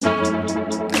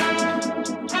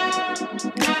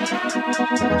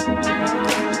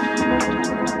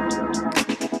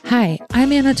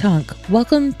I'm Anna Tonk.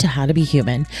 Welcome to How to Be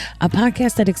Human, a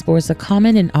podcast that explores the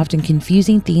common and often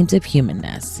confusing themes of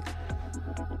humanness.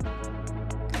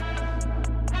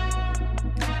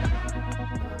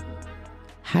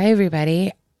 Hi,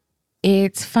 everybody.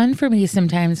 It's fun for me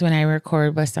sometimes when I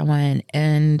record with someone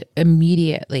and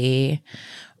immediately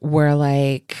we're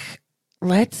like,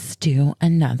 let's do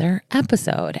another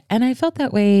episode. And I felt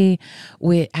that way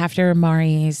after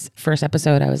Mari's first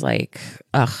episode. I was like,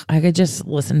 I could just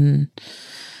listen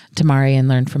to Mari and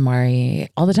learn from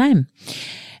Mari all the time.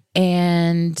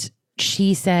 And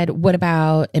she said, what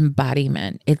about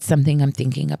embodiment? It's something I'm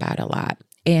thinking about a lot.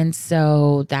 And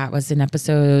so that was an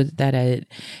episode that had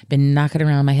been knocking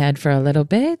around my head for a little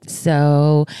bit.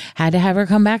 So had to have her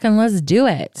come back and let's do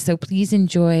it. So please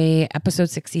enjoy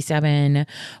episode 67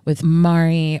 with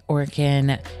Mari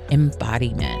Orkenyi,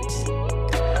 Embodiment.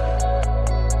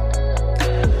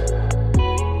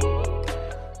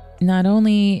 Not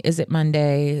only is it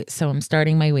Monday, so I'm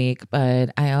starting my week, but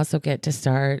I also get to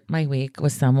start my week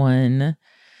with someone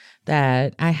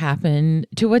that I happen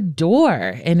to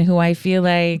adore and who I feel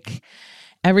like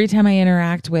every time I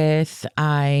interact with,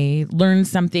 I learn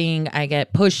something, I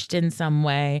get pushed in some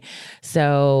way.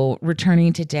 So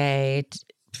returning today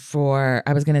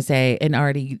I was going to say, and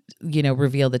already,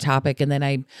 reveal the topic. And then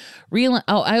I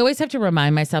always have to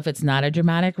remind myself it's not a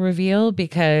dramatic reveal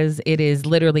because it is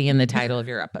literally in the title of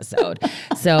your episode.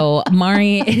 So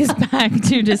Mari is back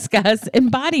to discuss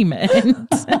embodiment.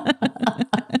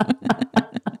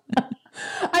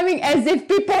 I mean, as if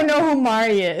people know who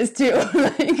Mari is too.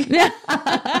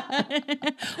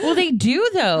 Well, they do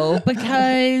though,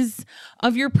 because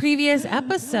of your previous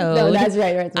episode. No, that's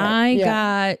right.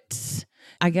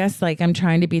 I guess I'm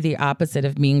trying to be the opposite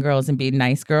of mean girls and be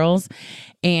nice girls.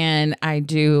 And I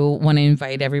do want to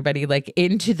invite everybody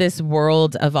into this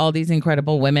world of all these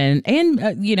incredible women and,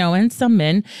 and some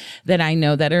men that I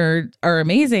know that are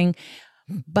amazing.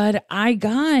 But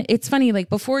it's funny,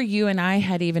 before you and I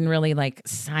had even really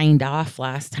signed off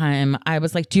last time, I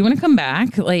was like, do you want to come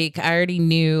back? I already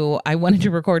knew I wanted to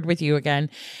record with you again.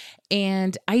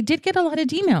 And I did get a lot of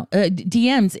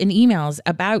DMs and emails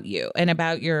about you and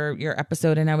about your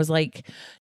episode. And I was like,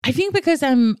 I think because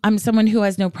I'm someone who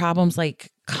has no problems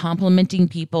complimenting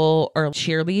people or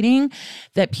cheerleading,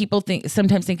 that people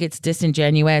sometimes think it's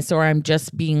disingenuous or I'm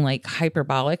just being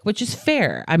hyperbolic, which is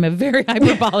fair. I'm a very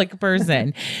hyperbolic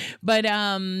person, but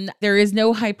there is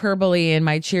no hyperbole in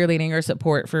my cheerleading or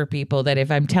support for people. That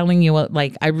if I'm telling you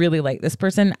I really like this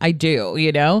person, I do,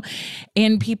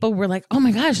 and people were like, oh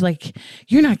my gosh,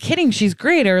 you're not kidding, she's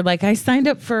great, or I signed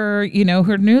up for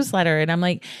her newsletter, and I'm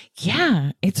like,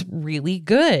 yeah, it's really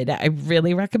good, I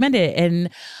really recommend it. And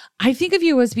I think of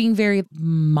you as being very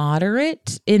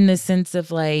moderate in the sense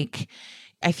of I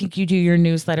think you do your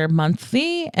newsletter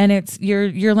monthly, and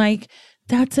you're like,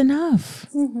 that's enough.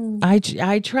 Mm-hmm.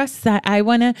 I trust that. I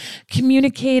want to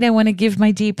communicate. I want to give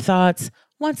my deep thoughts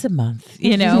once a month,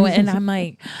 and I'm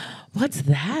like, what's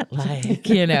that like,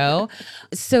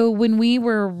 So when we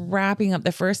were wrapping up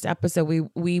the first episode,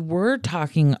 we were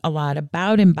talking a lot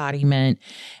about embodiment.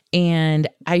 And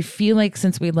I feel like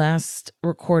since we last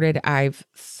recorded, I've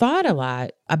thought a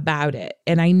lot about it.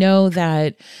 And I know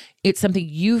that it's something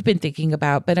you've been thinking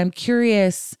about, but I'm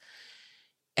curious,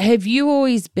 have you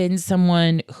always been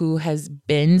someone who has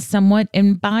been somewhat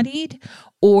embodied,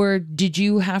 or did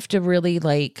you have to really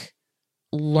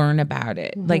learn about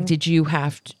it? Mm-hmm. Did you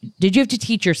have to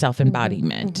teach yourself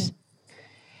embodiment? Mm-hmm.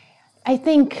 I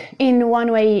think in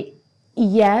one way,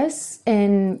 yes,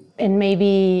 and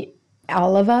maybe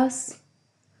all of us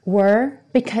were,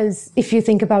 because if you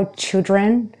think about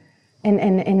children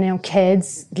and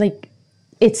kids,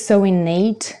 it's so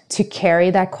innate to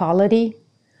carry that quality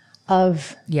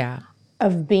of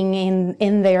being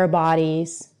in their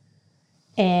bodies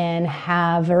and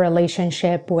have a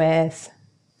relationship with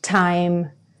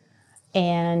time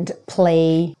and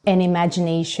play and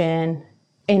imagination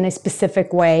in a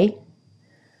specific way,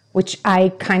 which I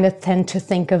kind of tend to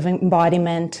think of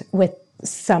embodiment with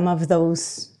some of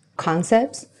those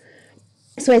concepts.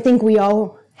 So I think we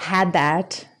all had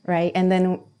that, right? And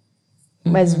then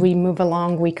as we move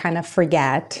along, we kind of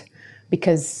forget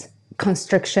because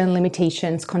constriction,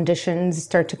 limitations, conditions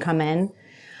start to come in.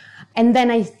 And then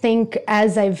I think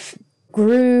as I've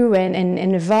grew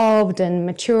and evolved and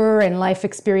mature and life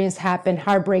experience happened,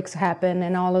 heartbreaks happened,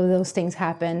 and all of those things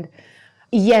happened.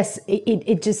 Yes,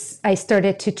 I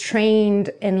started to train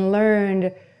and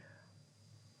learn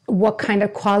what kind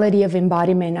of quality of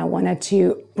embodiment I wanted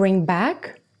to bring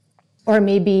back or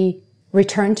maybe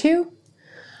return to.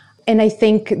 And I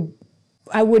think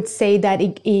I would say that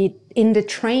it in the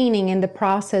training, in the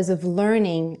process of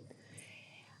learning,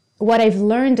 what I've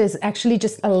learned is actually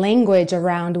just a language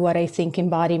around what I think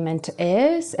embodiment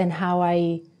is and how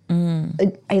I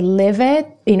live it,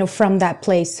 from that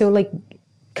place. So like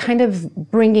kind of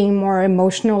bringing more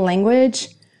emotional language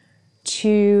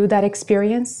to that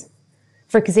experience.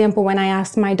 For example, when I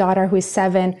asked my daughter who is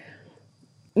 7,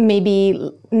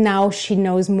 maybe now she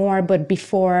knows more, but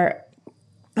before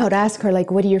I would ask her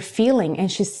like, what are you feeling? And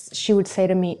she would say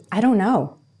to me, I don't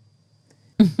know.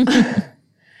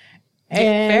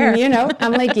 And, Fair.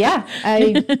 I'm like,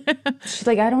 she's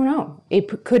like, I don't know.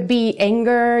 It could be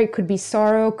anger, it could be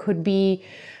sorrow, could be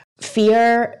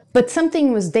fear, but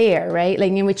something was there, right?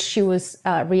 Like in which she was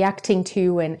reacting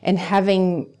to and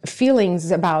having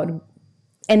feelings about.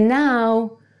 And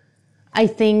now I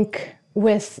think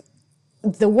with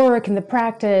the work and the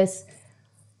practice,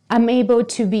 I'm able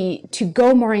to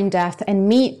go more in depth and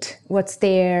meet what's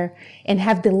there and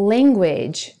have the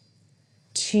language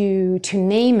to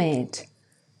name it.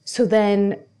 So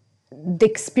then the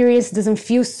experience doesn't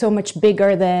feel so much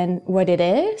bigger than what it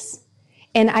is.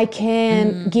 And I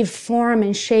can give form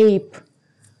and shape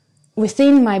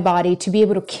within my body to be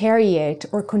able to carry it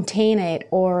or contain it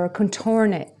or contour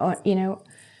it, or.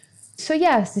 So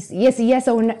yes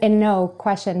and no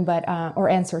question, but or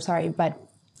answer, sorry, but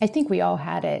I think we all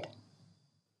had it.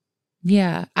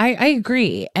 Yeah, I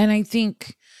agree. And I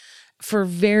think for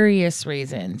various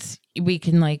reasons, we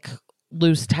can like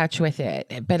lose touch with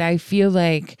it. But I feel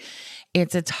like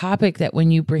it's a topic that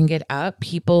when you bring it up,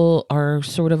 people are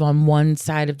sort of on one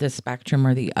side of the spectrum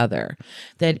or the other.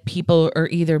 That people are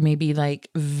either maybe like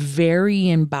very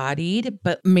embodied,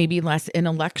 but maybe less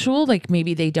intellectual. Like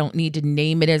maybe they don't need to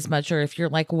name it as much. Or if you're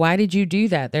like, why did you do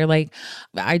that? They're like,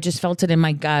 I just felt it in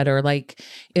my gut. Or like,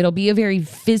 it'll be a very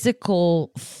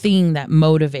physical thing that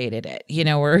motivated it,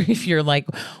 or if you're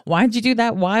like, why'd you do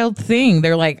that wild thing?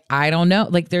 They're like, I don't know.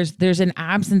 Like there's an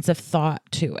absence of thought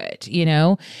to it,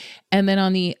 And then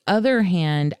on the other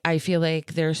hand, I feel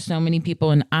like there's so many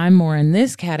people, and I'm more in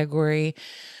this category,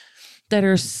 that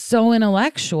are so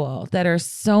intellectual, that are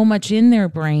so much in their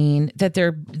brain that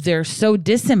they're so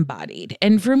disembodied.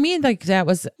 And for me, like that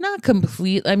was not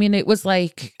complete. I mean, it was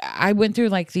like I went through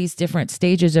like these different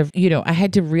stages of, I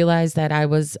had to realize that I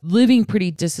was living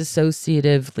pretty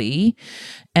disassociatively.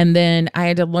 And then I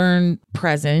had to learn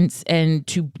presence and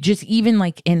to just even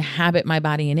like inhabit my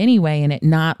body in any way and it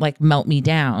not like melt me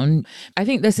down. I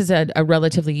think this is a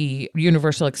relatively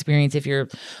universal experience if you're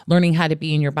learning how to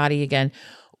be in your body again.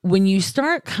 When you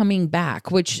start coming back,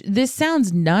 which this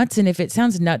sounds nuts, and if it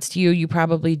sounds nuts to you, you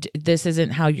probably, this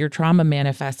isn't how your trauma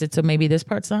manifested, so maybe this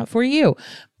part's not for you.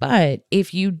 But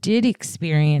if you did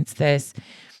experience this,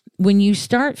 when you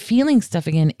start feeling stuff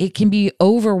again, it can be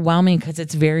overwhelming because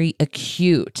it's very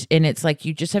acute. And it's like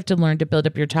you just have to learn to build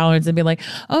up your tolerance and be like,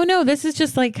 oh no, this is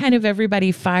just like kind of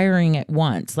everybody firing at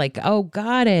once. Like, oh,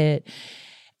 got it.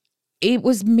 It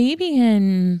was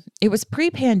it was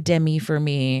pre-pandemic for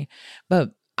me,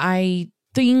 but I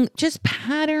think just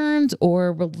patterns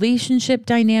or relationship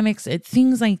dynamics and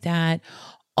things like that,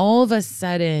 all of a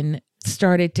sudden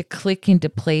started to click into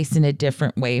place in a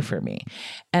different way for me.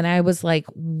 And I was like,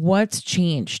 what's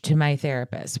changed to my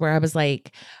therapist? Where I was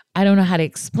like, I don't know how to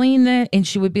explain that. And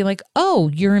she would be like, oh,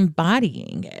 you're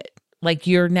embodying it. Like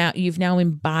you've now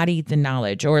embodied the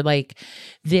knowledge or like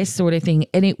this sort of thing.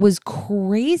 And it was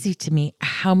crazy to me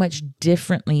how much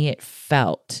differently it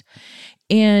felt.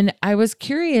 And I was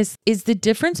curious, is the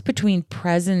difference between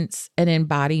presence and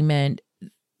embodiment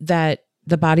that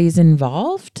the body is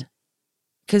involved?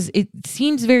 Because it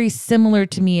seems very similar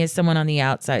to me as someone on the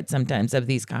outside sometimes of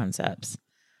these concepts.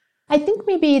 I think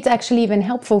maybe it's actually even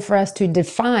helpful for us to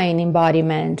define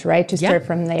embodiment, right? To start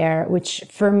from there, which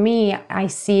for me, I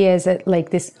see as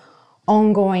like this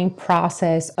ongoing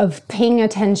process of paying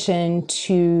attention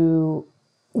to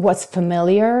what's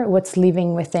familiar, what's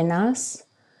living within us,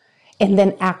 and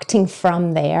then acting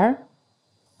from there.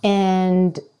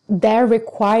 And that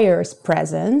requires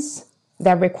presence,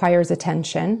 that requires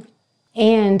attention.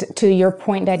 And to your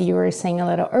point that you were saying a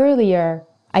little earlier,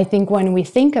 I think when we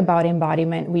think about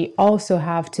embodiment, we also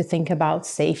have to think about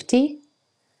safety,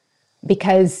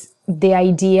 because the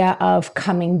idea of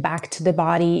coming back to the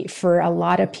body for a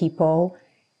lot of people,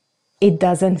 it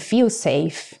doesn't feel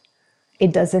safe.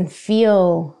 It doesn't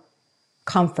feel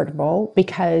comfortable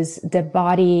because the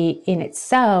body in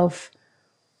itself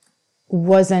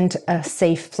wasn't a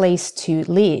safe place to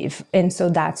live. And so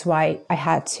that's why I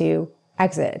had to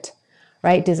exit,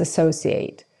 right?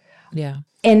 Disassociate. Yeah.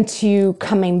 And to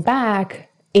coming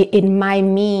back, it might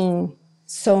mean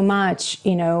so much,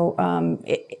 in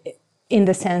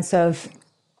the sense of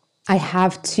I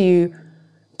have to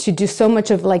do so much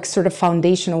of like sort of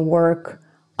foundational work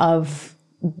of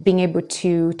being able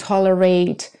to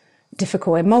tolerate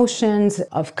difficult emotions,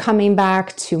 of coming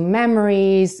back to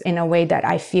memories in a way that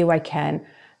I feel I can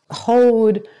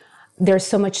hold. There's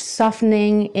so much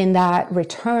softening in that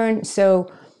return.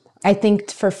 So I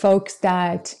think for folks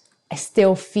that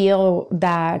still feel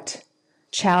that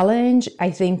challenge,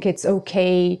 I think it's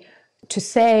okay to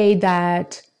say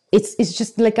that it's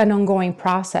just like an ongoing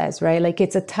process, right? Like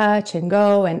it's a touch and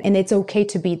go, and it's okay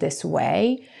to be this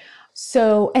way.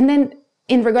 So, and then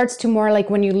in regards to more like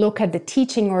when you look at the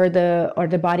teaching or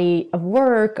the body of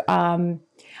work,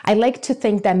 I like to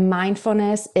think that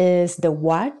mindfulness is the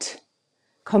what,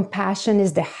 compassion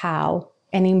is the how,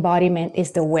 and embodiment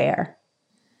is the where.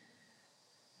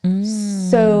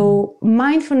 So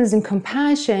mindfulness and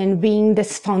compassion being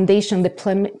this foundation,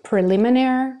 the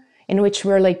preliminary in which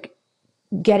we're like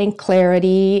getting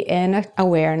clarity and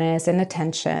awareness and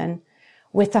attention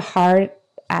with a heart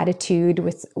attitude,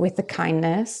 with the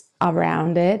kindness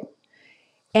around it.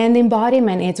 And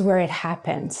embodiment is where it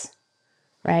happens,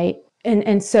 right?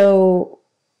 And so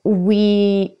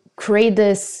we create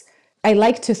this, I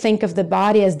like to think of the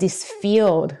body as this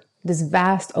field, this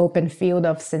vast open field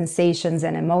of sensations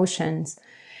and emotions.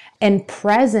 And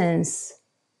presence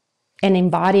and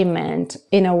embodiment,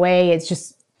 in a way, it's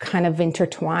just kind of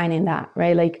intertwined in that,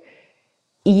 right? Like,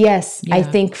 yes, I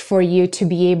think for you to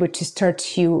be able to start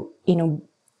to,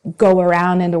 go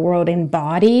around in the world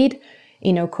embodied,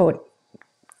 quote,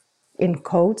 in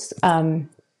quotes,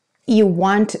 you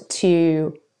want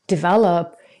to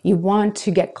develop, you want to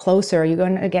get closer, you're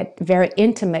going to get very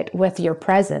intimate with your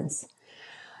presence.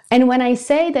 And when I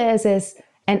say this is,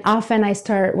 and often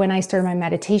when I start my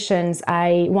meditations,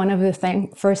 one of the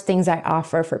first things I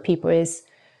offer for people is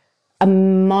a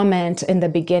moment in the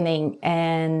beginning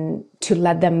and to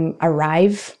let them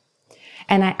arrive.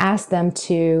 And I ask them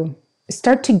to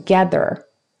start to gather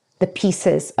the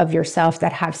pieces of yourself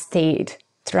that have stayed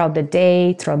throughout the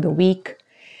day, throughout the week.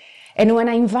 And when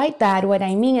I invite that, what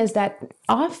I mean is that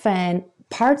often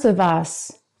parts of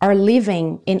us are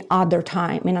living in another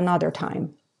time, in another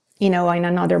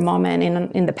moment,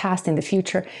 in the past, in the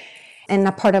future. And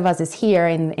a part of us is here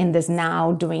in this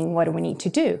now doing what we need to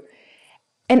do.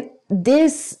 And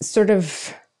this sort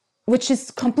of, which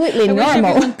is completely normal. I wish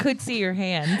everyone could see your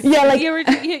hands. Yeah, like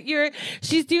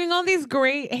she's doing all these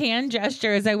great hand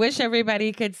gestures. I wish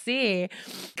everybody could see,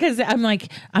 because I'm like,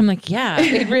 yeah,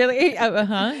 it really.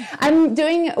 I'm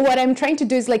doing what I'm trying to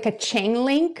do is like a chain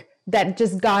link that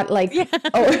just got like,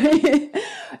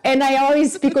 and I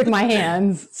always speak with my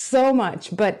hands so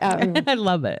much, but I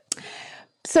love it.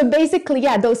 So basically,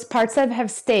 those parts that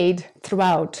have stayed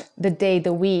throughout the day,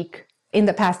 the week, in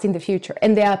the past, in the future,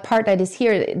 and the part that is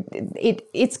here,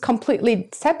 it's completely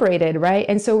separated, right?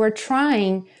 And so we're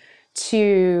trying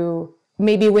to,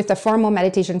 maybe with a formal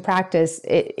meditation practice,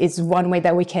 it's one way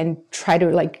that we can try to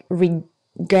like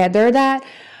regather that,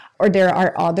 or there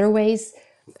are other ways.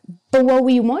 But what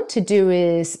we want to do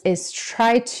is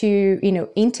try to,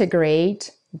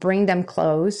 integrate, bring them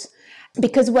close,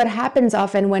 because what happens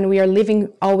often when we are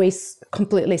living always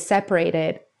completely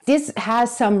separated, this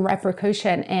has some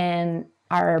repercussion in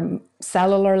our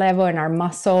cellular level, in our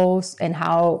muscles, and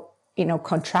how,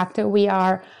 contracted we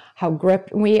are, how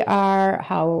gripped we are,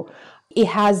 how it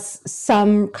has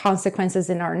some consequences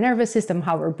in our nervous system,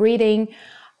 how we're breathing,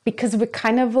 because we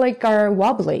kind of like are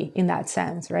wobbly in that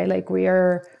sense, right? Like we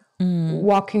are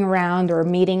walking around or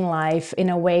meeting life in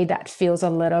a way that feels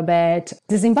a little bit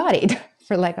disembodied,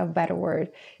 for lack of a better word,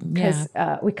 because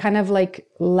we kind of like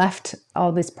left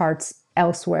all these parts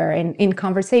elsewhere in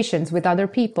conversations with other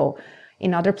people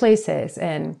in other places.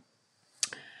 And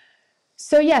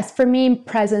so yes, for me,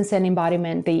 presence and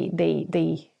embodiment,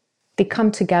 they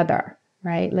come together,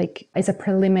 right? Like it's a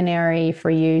preliminary for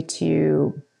you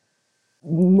to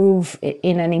move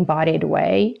in an embodied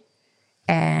way,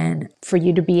 and for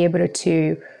you to be able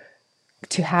to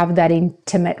have that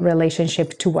intimate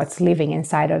relationship to what's living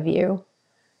inside of you,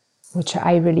 which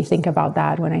I really think about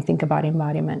that when I think about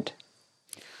embodiment.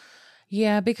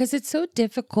 Yeah, because it's so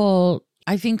difficult.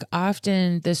 I think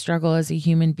often the struggle as a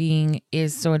human being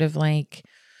is sort of like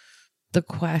the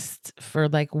quest for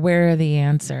like, where are the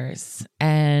answers?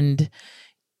 And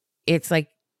it's like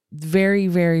very,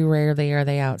 very rarely are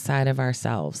they outside of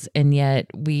ourselves. And yet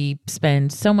we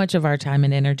spend so much of our time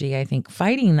and energy, I think,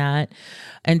 fighting that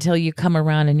until you come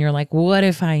around and you're like, what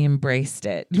if I embraced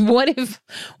it? What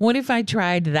if I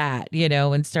tried that,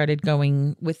 and started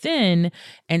going within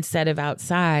instead of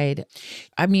outside?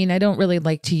 I mean, I don't really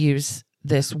like to use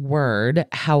this word.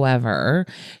 However,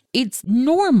 it's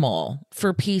normal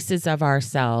for pieces of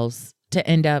ourselves to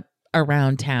end up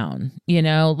around town, you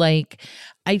know? Like,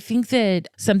 I think that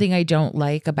something I don't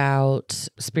like about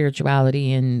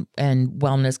spirituality and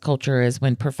wellness culture is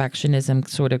when perfectionism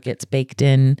sort of gets baked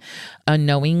in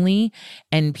unknowingly,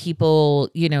 and people,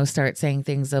 you know, start saying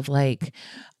things of like,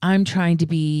 I'm trying to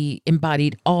be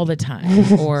embodied all the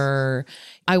time, or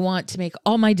I want to make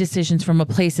all my decisions from a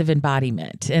place of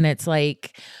embodiment. And it's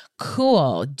like,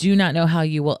 cool. Do not know how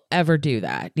you will ever do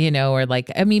that, you know, or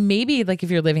like, I mean, maybe like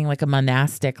if you're living like a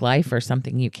monastic life or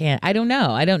something, you can't. I don't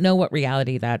know. I don't know what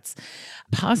reality that's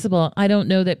possible. I don't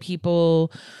know that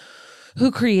people who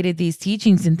created these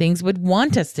teachings and things would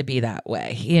want us to be that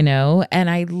way, you know? And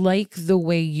I like the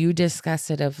way you discuss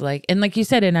it of like, and like you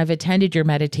said, and I've attended your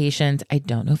meditations. I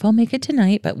don't know if I'll make it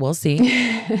tonight, but we'll see.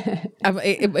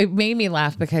 It made me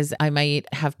laugh because I might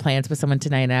have plans with someone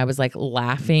tonight, and I was like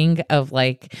laughing of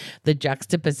like the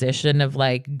juxtaposition of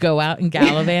like go out and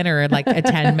gallivant or like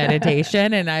attend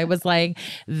meditation. And I was like,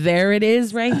 there it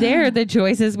is right there. The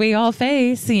choices we all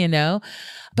face, you know?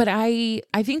 But I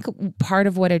think part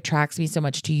of what attracts me so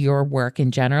much to your work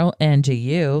in general and to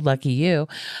you, lucky you,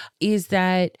 is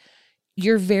that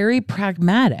you're very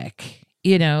pragmatic,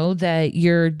 you know, that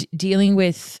you're dealing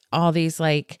with all these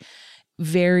like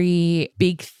very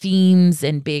big themes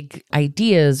and big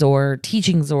ideas or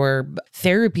teachings or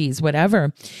therapies,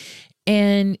 whatever.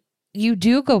 And you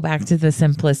do go back to the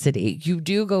simplicity. You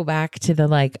do go back to the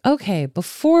like, okay,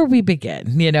 before we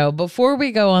begin, you know, before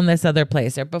we go on this other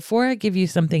place, or before I give you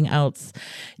something else,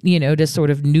 you know, to sort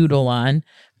of noodle on,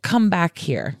 come back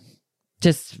here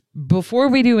just before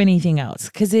we do anything else.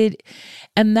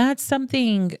 And that's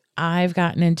something I've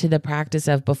gotten into the practice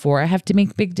of before I have to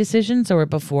make big decisions, or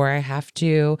before I have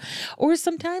to, or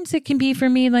sometimes it can be for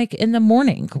me like in the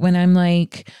morning when I'm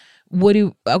like,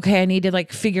 I need to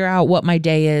like figure out what my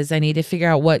day is. I need to figure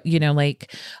out what, you know,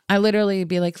 like I literally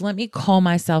be like, let me call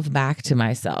myself back to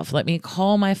myself. Let me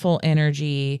call my full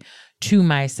energy to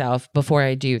myself before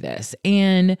I do this.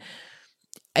 And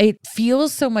it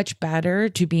feels so much better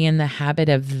to be in the habit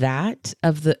of that,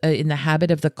 in the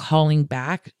habit of the calling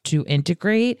back to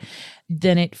integrate,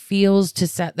 than it feels to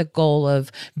set the goal of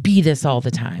be this all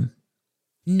the time.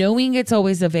 Knowing it's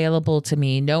always available to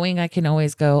me, knowing I can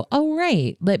always go, oh,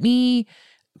 right, let me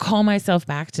call myself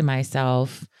back to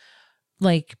myself,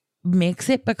 like makes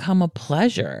it become a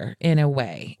pleasure in a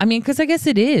way. I mean, because I guess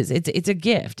it is. It's a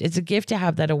gift. It's a gift to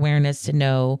have that awareness, to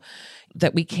know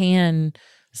that we can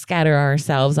scatter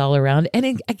ourselves all around.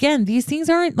 And again, these things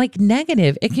aren't like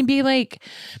negative. It can be like,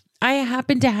 I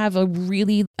happened to have a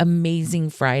really amazing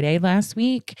Friday last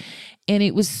week, and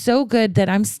it was so good that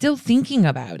I'm still thinking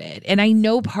about it. And I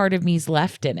know part of me's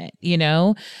left in it, you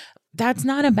know? That's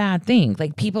not a bad thing.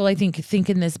 Like people, I think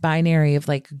in this binary of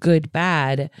like good,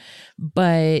 bad,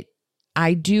 but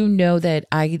I do know that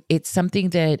it's something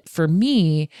that for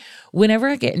me, whenever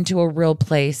I get into a real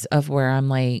place of where I'm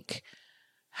like,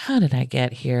 how did I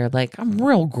get here? Like, I'm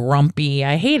real grumpy.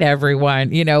 I hate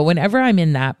everyone. You know, whenever I'm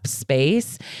in that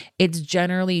space, it's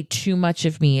generally too much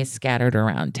of me is scattered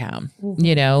around town,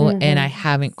 you know, and I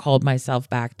haven't called myself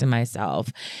back to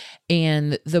myself.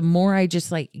 And the more I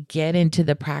just like get into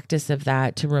the practice of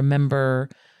that, to remember,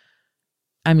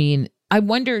 I mean, I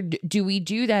wonder, do we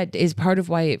do that? Is part of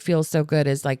why it feels so good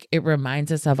is like it reminds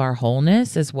us of our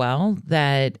wholeness as well,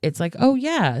 that it's like, oh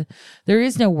yeah, there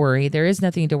is no worry. There is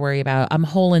nothing to worry about. I'm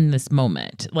whole in this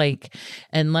moment. Like,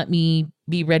 and let me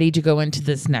be ready to go into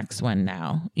this next one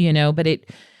now, you know, but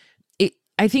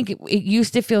I think it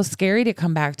used to feel scary to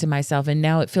come back to myself, and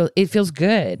now it feels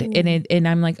good. And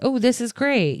I'm like, oh, this is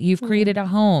great. You've created a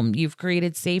home. You've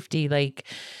created safety. Like,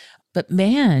 but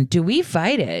man, do we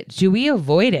fight it? Do we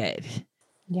avoid it?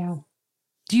 Yeah.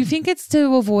 Do you think it's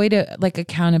to avoid like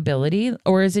accountability,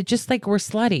 or is it just like we're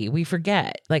slutty? We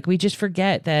forget, like we just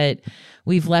forget that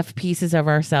we've left pieces of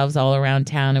ourselves all around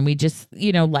town, and we just,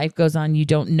 you know, life goes on. You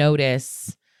don't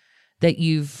notice that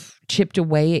you've chipped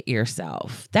away at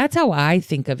yourself. That's how I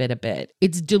think of it a bit.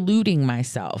 It's diluting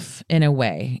myself in a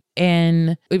way.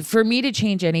 And for me to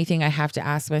change anything, I have to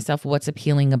ask myself what's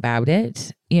appealing about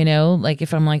it. You know, like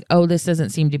if I'm like, oh, this doesn't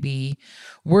seem to be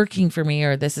working for me,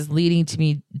 or this is leading to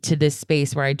me to this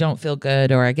space where I don't feel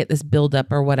good, or I get this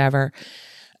buildup or whatever,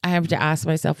 I have to ask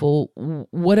myself, well,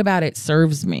 what about it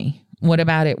serves me? What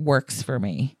about it works for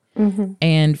me?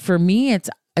 And for me,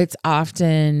 it's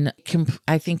often,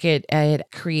 I think it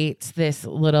creates this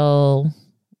little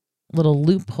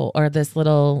loophole, or this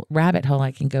little rabbit hole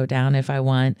I can go down if I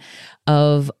want,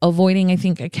 of avoiding, I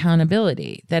think,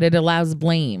 accountability, that it allows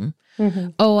blame.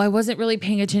 Oh, I wasn't really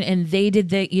paying attention, and they did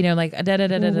that, you know, like da da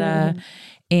da da da.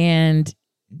 And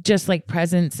just like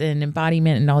presence and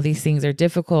embodiment and all these things are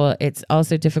difficult, it's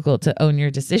also difficult to own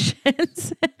your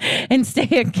decisions and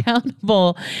stay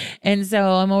accountable. And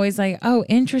so I'm always like, oh,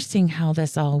 interesting how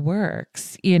this all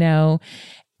works, you know?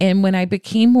 And when I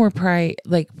became more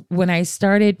when I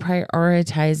started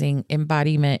prioritizing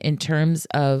embodiment in terms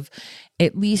of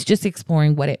at least just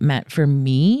exploring what it meant for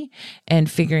me and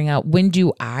figuring out when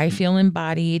do I feel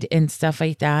embodied and stuff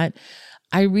like that,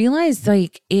 I realized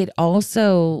like it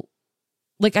also,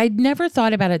 like I'd never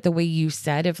thought about it the way you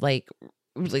said of like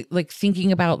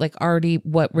thinking about like already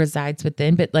what resides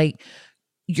within, but like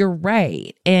you're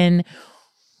right. And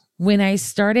when I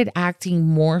started acting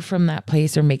more from that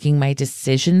place or making my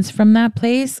decisions from that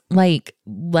place, like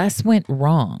less went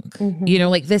wrong. You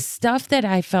know, like this stuff that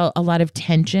I felt a lot of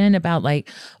tension about, like,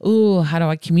 oh, how do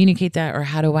I communicate that? Or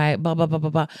how do I blah, blah, blah,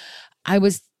 blah, blah. I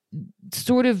was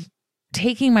sort of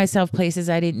taking myself places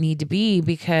I didn't need to be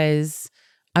because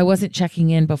I wasn't checking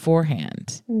in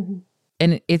beforehand.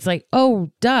 And it's like,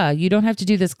 oh, duh, you don't have to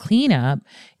do this cleanup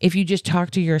if you just talk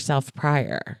to yourself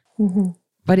prior.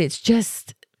 But it's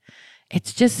just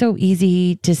so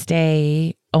easy to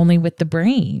stay only with the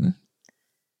brain.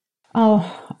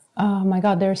 Oh my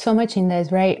God, there's so much in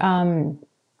this, right?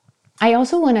 I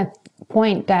also want to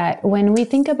point that when we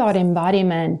think about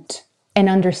embodiment and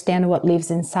understand what lives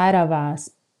inside of us,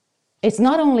 it's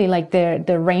not only like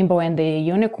the rainbow and the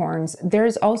unicorns.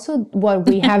 There's also what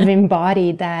we have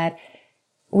embodied that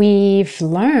we've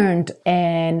learned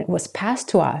and was passed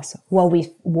to us, what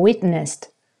we've witnessed,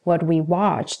 what we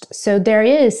watched. So there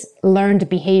is learned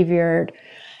behavior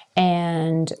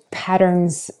and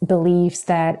patterns, beliefs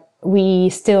that we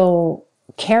still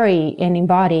carry and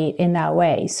embody in that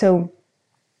way. So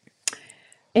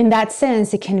in that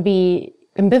sense, it can be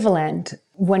ambivalent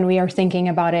when we are thinking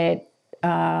about it,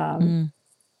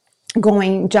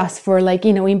 going just for like,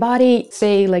 you know, embody,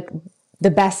 say like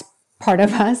the best part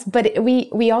of us, but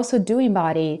we also do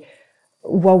embody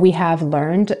what we have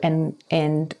learned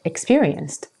and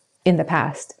experienced in the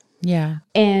past. Yeah.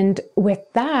 And with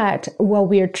that, what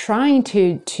we're trying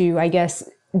to I guess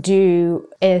do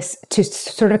is to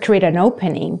sort of create an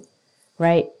opening,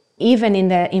 right? Even in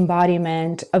the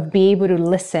embodiment of be able to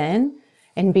listen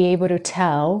and be able to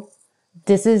tell,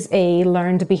 this is a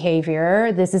learned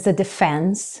behavior, this is a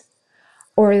defense,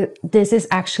 or this is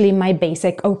actually my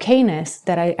basic okayness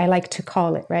that I like to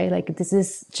call it, right? Like this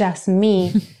is just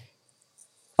me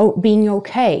being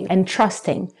okay and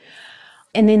trusting.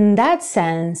 And in that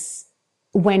sense,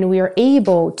 when we are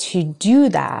able to do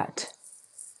that,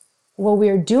 what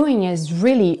we're doing is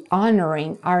really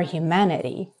honoring our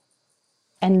humanity.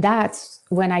 And that's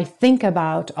when I think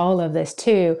about all of this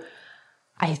too.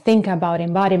 I think about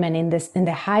embodiment in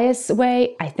the highest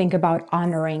way. I think about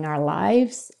honoring our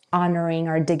lives, honoring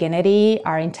our dignity,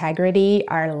 our integrity,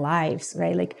 our lives,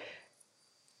 right? Like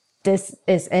this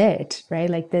is it, right?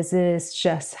 Like this is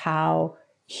just how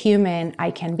human I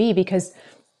can be. Because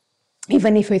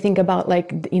even if we think about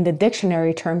like in the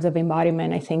dictionary terms of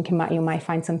embodiment, I think you might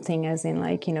find something as in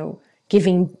like, you know,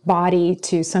 giving body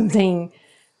to something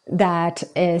that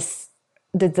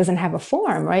doesn't have a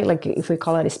form, right? Like if we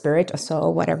call it a spirit, a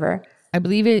soul, whatever. I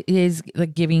believe it is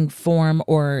like giving form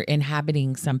or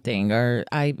inhabiting something, or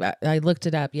I looked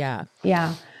it up. Yeah.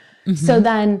 Yeah. So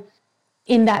then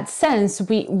in that sense,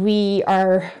 we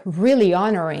are really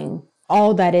honoring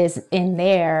all that is in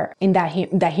there, in that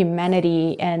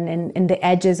humanity and in the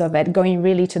edges of it, going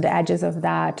really to the edges of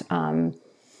that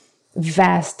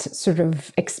vast sort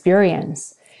of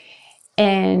experience.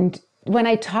 And when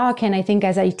I talk and I think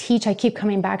as I teach, I keep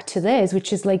coming back to this,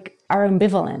 which is like our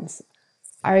ambivalence,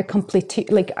 our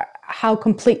complete, like how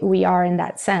complete we are in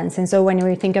that sense. And so when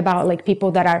we think about like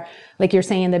people that are, like you're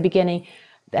saying in the beginning,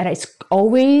 that is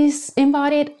always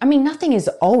embodied, I mean, nothing is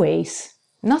always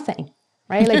nothing,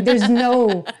 right? Like there's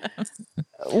no,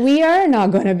 we are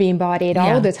not going to be embodied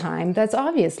all the time. That's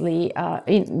obviously,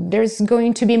 there's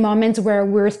going to be moments where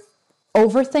we're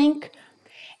overthink.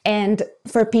 And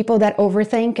for people that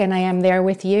overthink, and I am there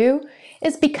with you,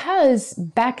 it's because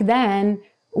back then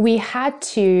we had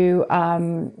to,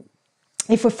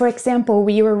 for example,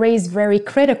 we were raised very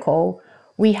critical,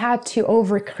 we had to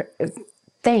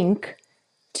overthink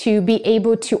to be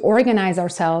able to organize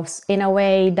ourselves in a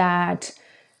way that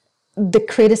the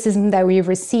criticism that we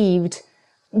received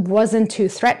wasn't too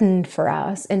threatened for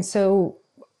us. And so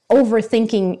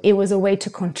overthinking, it was a way to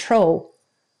control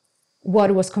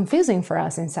what was confusing for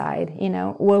us inside, you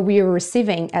know, what we were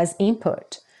receiving as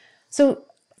input. So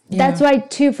that's why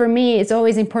too, for me, it's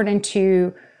always important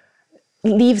to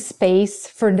leave space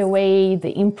for the way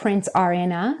the imprints are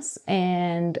in us.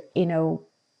 And, you know,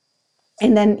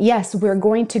 and then, yes, we're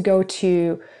going to go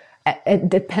to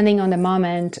depending on the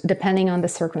moment, depending on the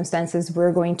circumstances,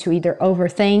 we're going to either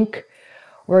overthink,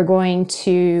 we're going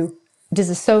to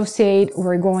disassociate,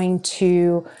 we're going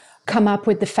to come up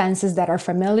with defenses that are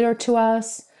familiar to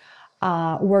us.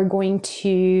 We're going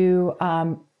to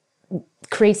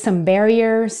create some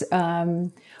barriers.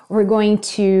 We're going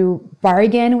to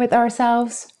bargain with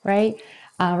ourselves, right?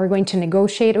 We're going to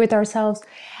negotiate with ourselves.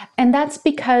 And that's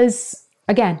because,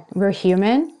 again, we're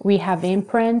human. We have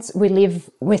imprints. We live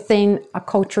within a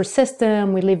culture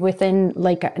system. We live within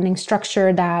like an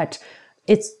structure that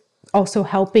it's also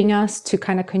helping us to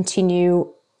kind of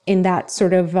continue in that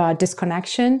sort of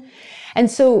disconnection.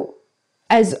 And so,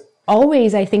 as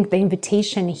always, I think the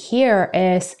invitation here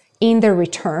is in the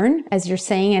return, as you're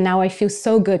saying, and now I feel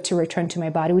so good to return to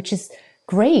my body, which is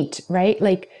great, right?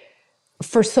 Like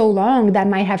for so long, that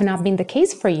might have not been the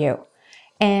case for you.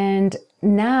 And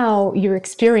now you're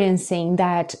experiencing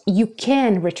that you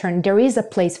can return. There is a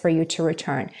place for you to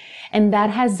return. And that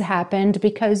has happened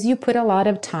because you put a lot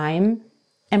of time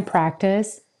and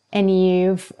practice, and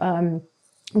you've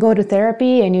go to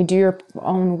therapy and you do your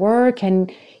own work,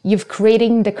 and you've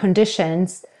creating the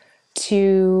conditions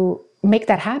to make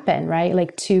that happen, right?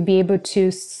 Like to be able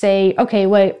to say, okay,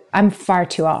 well, I'm far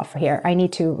too off here. I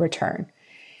need to return.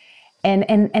 And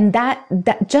that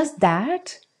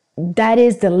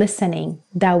is the listening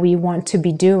that we want to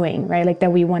be doing, right? Like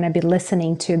that we want to be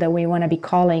listening to, that we want to be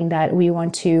calling, that we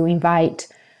want to invite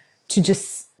to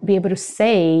just be able to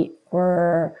say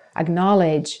or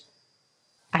acknowledge,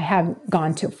 I have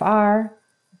gone too far.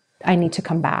 I need to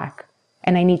come back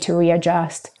and I need to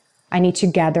readjust. I need to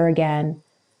gather again.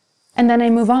 And then I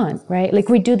move on, right? Like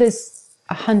we do this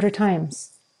 100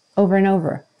 times over and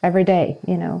over every day,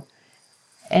 you know,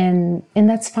 and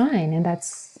that's fine. And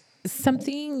that's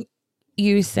something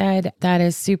you said that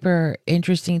is super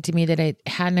interesting to me that it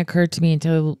hadn't occurred to me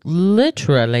until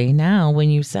literally now when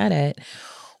you said it.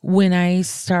 When I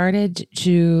started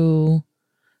to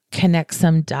connect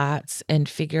some dots and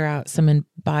figure out some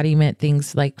embodiment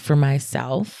things like for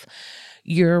myself,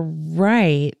 you're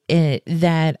right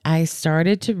that I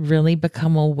started to really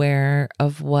become aware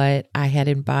of what I had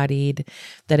embodied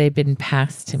that had been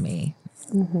passed to me.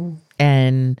 Mm-hmm.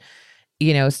 And,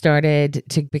 you know, started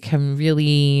to become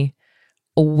really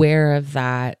aware of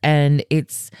that. And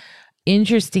it's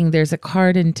interesting. There's a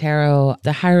card in tarot,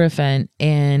 the Hierophant,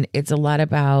 and it's a lot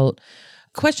about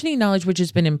questioning knowledge which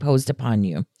has been imposed upon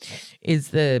you is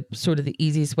the sort of the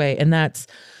easiest way. And that's,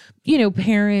 you know,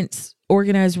 parents,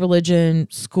 organized religion,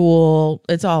 school,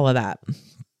 it's all of that.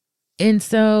 And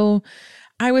so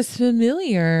I was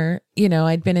familiar, you know,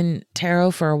 I'd been in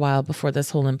tarot for a while before this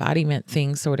whole embodiment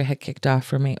thing sort of had kicked off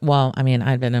for me. Well, I mean,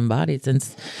 I'd been embodied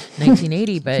since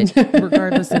 1980, but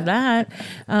regardless of that,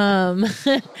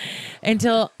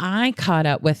 until I caught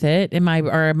up with it and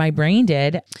my brain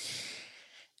did.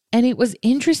 And it was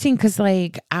interesting because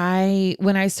like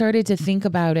when I started to think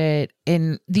about it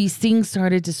and these things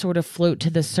started to sort of float to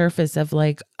the surface of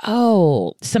like,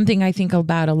 oh, something I think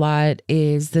about a lot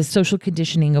is the social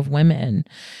conditioning of women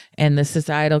and the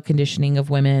societal conditioning of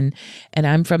women. And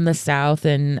I'm from the South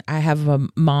and I have a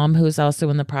mom who's also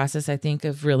in the process, I think,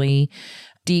 of really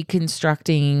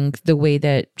deconstructing the way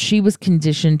that she was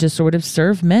conditioned to sort of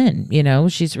serve men. You know,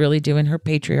 she's really doing her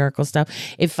patriarchal stuff.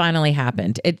 It finally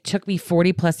happened. It took me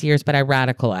 40 plus years, but I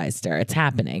radicalized her. It's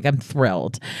happening. I'm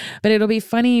thrilled. But it'll be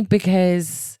funny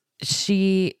because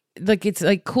it's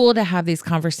like cool to have these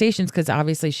conversations because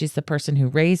obviously she's the person who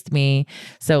raised me.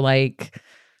 So like,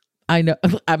 I know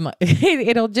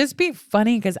it'll just be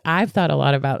funny because I've thought a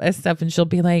lot about this stuff and she'll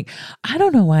be like, I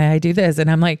don't know why I do this.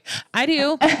 And I'm like, I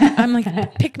do. I'm like,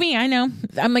 pick me. I know.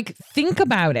 I'm like, think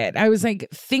about it. I was like,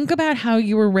 think about how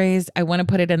you were raised. I want to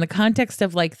put it in the context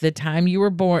of like the time you were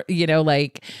born, you know,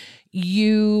 like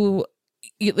you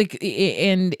like,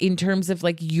 and in terms of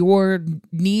like your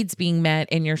needs being met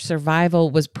and your survival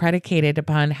was predicated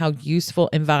upon how useful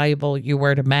and valuable you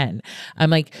were to men. I'm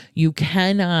like, you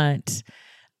cannot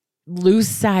lose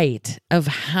sight of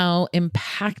how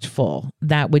impactful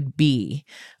that would be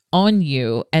on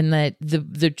you, and that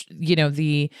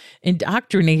the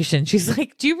indoctrination. She's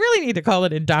like, do you really need to call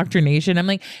it indoctrination? I'm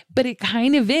like, but it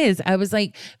kind of is. I was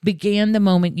like, began the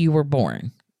moment you were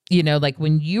born. You know, like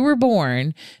when you were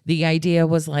born, the idea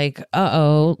was like,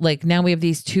 like now we have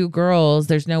these two girls.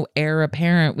 There's no heir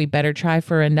apparent. We better try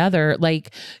for another.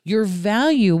 Like your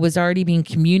value was already being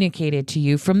communicated to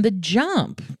you from the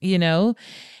jump, you know?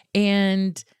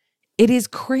 And it is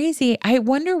crazy. I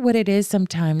wonder what it is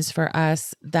sometimes for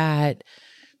us that,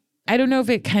 I don't know if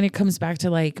it kind of comes back to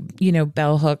like, you know,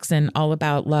 bell hooks and All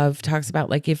About Love talks about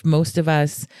like if most of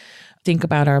us think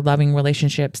about our loving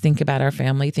relationships, think about our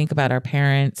family, think about our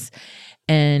parents,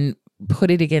 and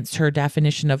put it against her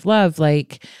definition of love,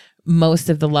 like most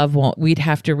of the love won't, we'd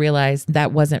have to realize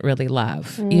that wasn't really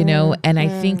love, you know? And I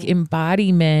think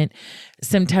embodiment,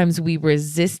 sometimes we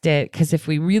resist it because if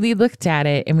we really looked at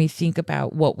it and we think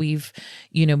about what we've,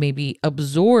 you know, maybe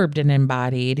absorbed and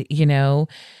embodied, you know,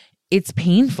 it's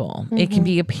painful. It can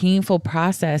be a painful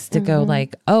process to go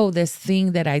like, oh, this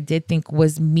thing that I did think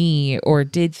was me or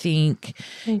did think,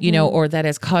 you know, or that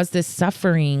has caused this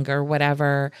suffering or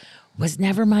whatever was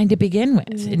never mine to begin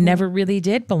with. It never really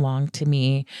did belong to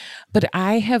me. But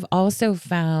I have also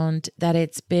found that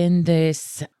it's been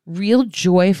this real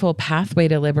joyful pathway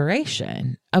to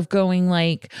liberation of going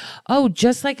like, oh,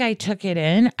 just like I took it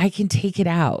in, I can take it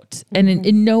out. And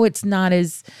no, it's not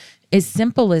as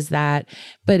simple as that,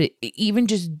 but even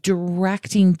just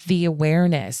directing the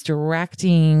awareness,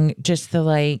 directing just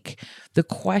the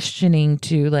questioning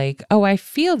to like, oh, I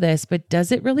feel this, but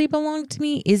does it really belong to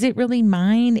me? Is it really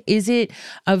mine? Is it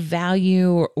a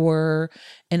value or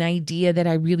an idea that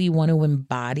I really want to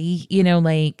embody? You know,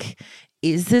 like,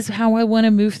 is this how I want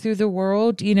to move through the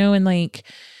world? You know, and like,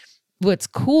 what's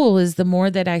cool is the more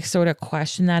that I sort of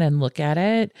question that and look at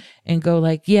it and go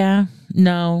like, yeah,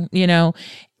 no, you know,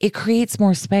 it creates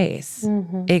more space.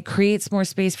 It creates more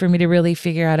space for me to really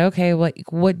figure out, okay,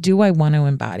 what do I want to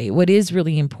embody? What is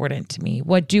really important to me?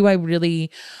 What do I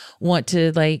really want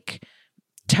to like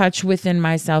touch within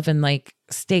myself and like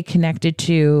stay connected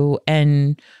to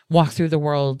and walk through the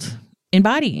world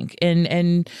embodying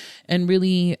and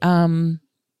really,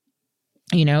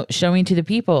 you know, showing to the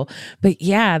people. But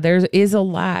yeah, there is a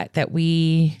lot that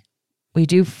we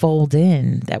do fold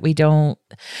that we don't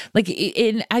like.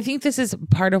 And I think this is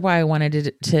part of why I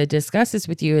wanted to discuss this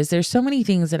with you is there's so many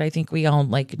things that I think we all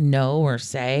like know or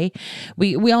say.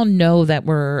 We all know that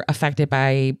we're affected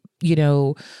by, you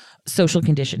know, social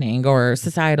conditioning or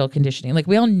societal conditioning. Like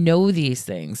we all know these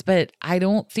things, but I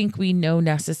don't think we know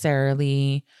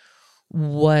necessarily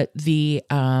what the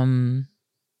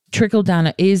trickle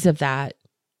down is of that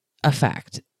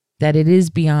effect, that it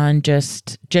is beyond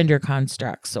just gender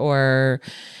constructs. Or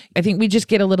I think we just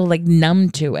get a little like numb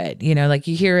to it, you know, like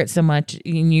you hear it so much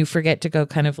and you forget to go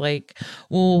kind of like,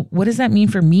 well, what does that mean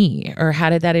for me? Or how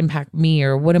did that impact me?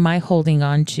 Or what am I holding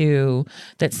on to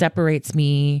that separates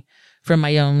me from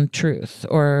my own truth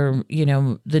or, you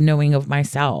know, the knowing of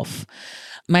myself?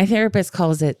 My therapist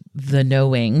calls it the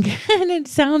knowing, and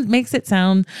it makes it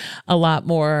sound a lot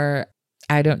more,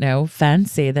 I don't know,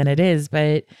 fancy than it is.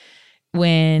 But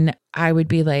when I would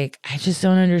be like, I just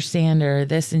don't understand or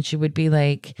this, and she would be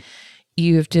like,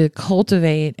 you have to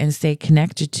cultivate and stay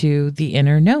connected to the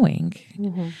inner knowing.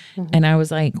 And I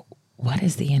was like, what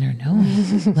is the inner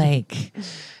knowing? Like,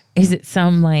 is it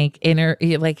some like inner,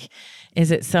 like,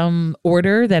 is it some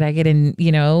order that I get in,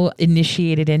 you know,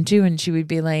 initiated into? And she would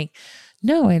be like,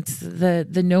 no, it's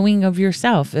the knowing of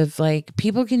yourself. If like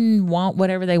people can want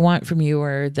whatever they want from you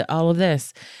or all of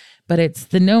this, but it's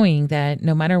the knowing that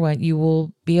no matter what, you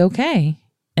will be okay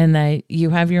and that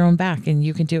you have your own back and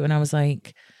you can do it. And I was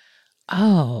like,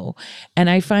 oh, and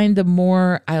I find the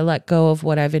more I let go of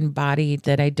what I've embodied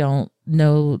that I don't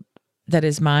know that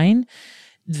is mine,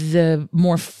 the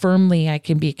more firmly I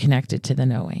can be connected to the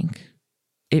knowing.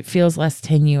 It feels less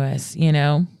tenuous, you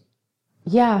know?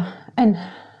 Yeah. And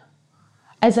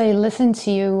as I listen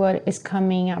to you, what is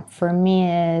coming up for me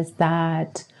is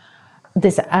that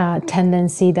this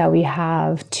tendency that we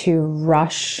have to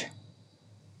rush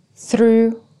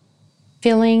through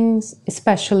feelings,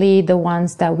 especially the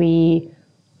ones that we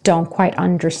don't quite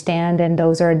understand. And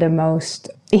those are the most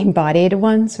embodied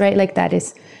ones, right? Like that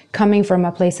is coming from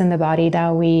a place in the body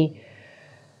that we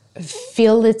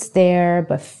feel it's there,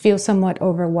 but feel somewhat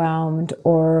overwhelmed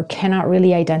or cannot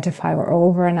really identify or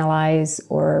overanalyze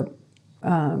or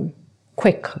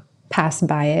quick pass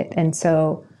by it. And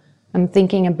so I'm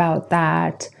thinking about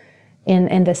that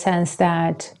in the sense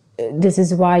that this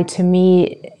is why, to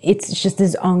me, it's just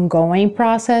this ongoing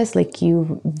process. Like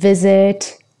you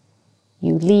visit,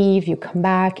 you leave, you come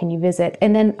back and you visit.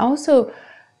 And then also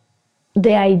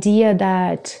the idea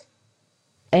that,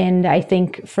 and I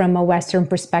think from a Western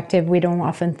perspective, we don't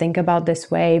often think about this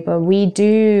way, but we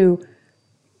do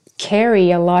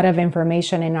carry a lot of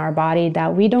information in our body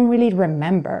that we don't really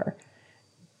remember,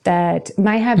 that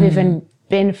might have even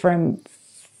been from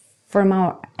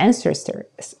our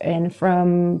ancestors and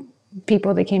from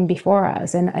people that came before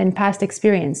us and past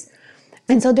experience.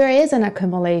 And so there is an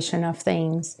accumulation of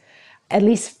things, at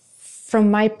least from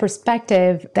my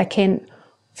perspective, that can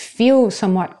feel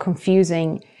somewhat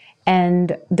confusing.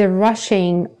 And the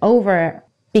rushing over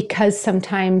because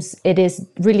sometimes it is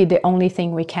really the only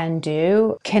thing we can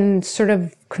do, can sort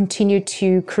of continue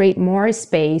to create more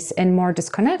space and more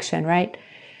disconnection, right?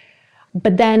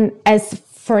 But then, as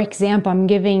for example,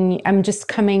 I'm just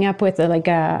coming up with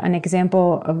an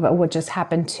example of what just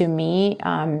happened to me.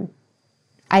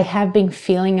 I have been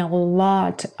feeling a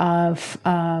lot of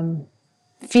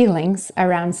feelings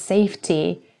around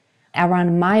safety,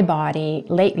 around my body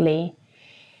lately,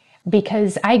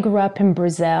 because I grew up in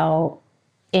Brazil,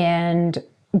 and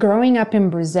growing up in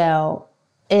Brazil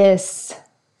is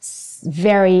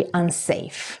very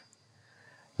unsafe.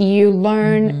 You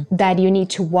learn that you need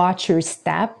to watch your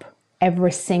step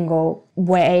every single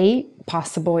way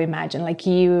possible. Imagine, like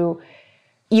you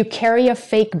carry a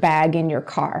fake bag in your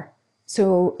car.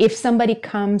 So if somebody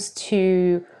comes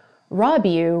to rob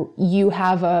you, you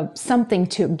have something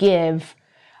to give,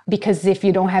 because if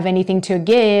you don't have anything to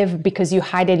give because you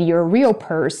hide it in your real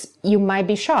purse, you might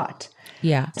be shot.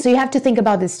 Yeah. So you have to think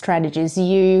about these strategies.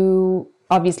 You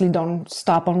obviously don't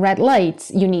stop on red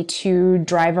lights. You need to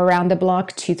drive around the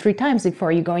block 2-3 times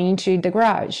before you go into the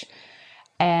garage.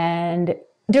 And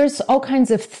there's all kinds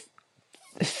of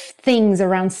things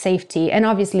around safety. And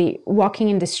obviously walking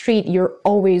in the street, you're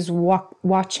always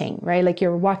watching, right? Like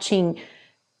you're watching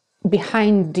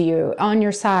behind you, on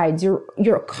your sides.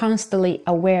 You're constantly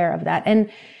aware of that. And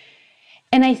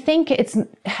I think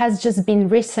has just been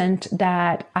recent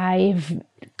that I've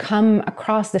come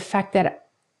across the fact that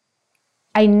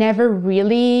I never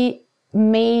really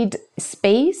made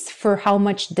space for how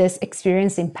much this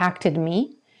experience impacted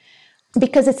me,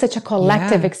 because it's such a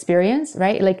collective experience,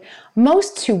 right? Like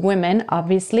most to women,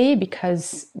 obviously,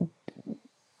 because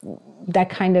that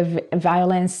kind of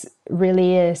violence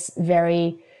really is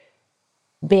very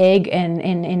big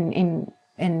and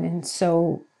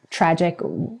so tragic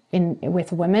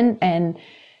with women.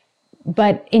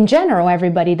 But in general,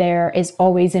 everybody there is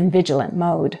always in vigilant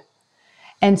mode.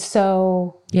 And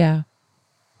so the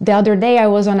other day I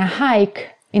was on a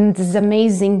hike in this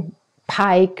amazing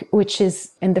hike, which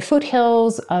is in the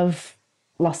foothills of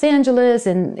Los Angeles,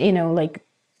 and, like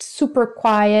super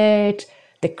quiet,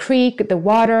 the creek, the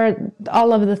water,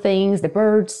 all of the things, the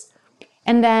birds.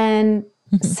 And then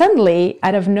suddenly,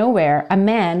 out of nowhere, a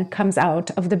man comes out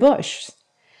of the bush.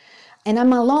 And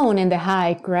I'm alone in the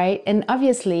hike, right? And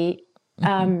obviously,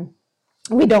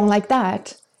 we don't like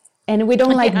that. And we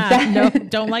don't like that. No,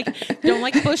 don't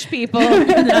like bush people.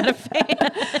 Not a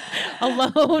fan.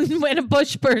 Alone with a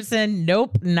bush person.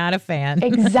 Nope, not a fan.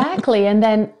 Exactly. And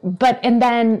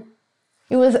then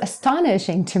it was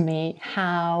astonishing to me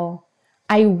how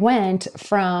I went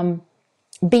from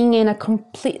being in a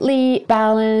completely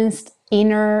balanced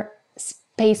inner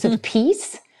space of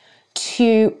peace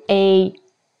to a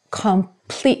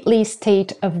completely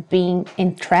state of being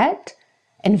in threat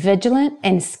and vigilant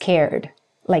and scared,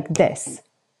 like this,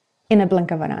 in a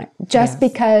blink of an eye. Just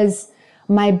because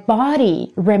my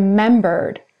body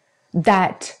remembered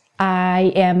that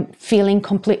I am feeling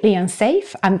completely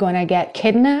unsafe, I'm going to get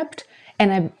kidnapped,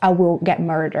 and I will get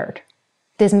murdered.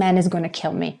 This man is going to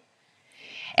kill me.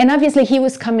 And obviously he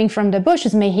was coming from the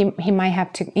bushes. He might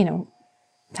have to,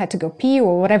 had to go pee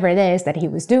or whatever it is that he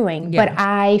was doing. Yeah. But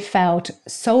I felt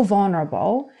so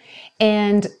vulnerable.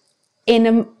 And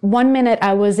in 1 minute,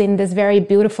 I was in this very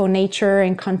beautiful nature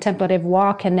and contemplative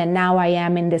walk. And then now I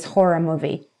am in this horror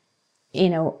movie,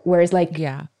 where it's like,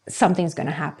 something's going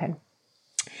to happen.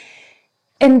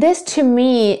 And this to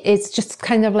me, it's just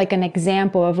kind of like an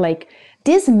example of like,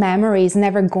 this memory is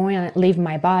never going to leave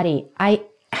my body. I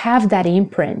have that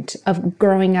imprint of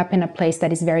growing up in a place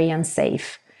that is very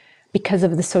unsafe because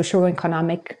of the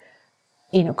socioeconomic,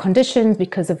 conditions,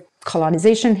 because of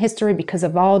colonization history, because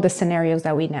of all the scenarios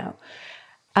that we know.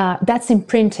 That's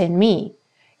imprinted in me.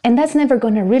 And that's never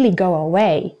going to really go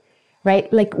away,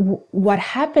 right? Like what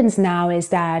happens now is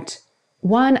that,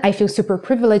 one, I feel super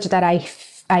privileged that I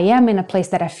am in a place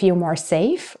that I feel more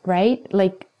safe, right?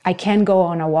 Like I can go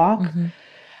on a walk. Mm-hmm.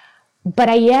 But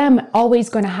I am always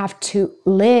going to have to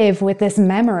live with this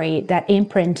memory, that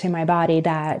imprint in my body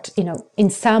that,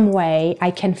 in some way I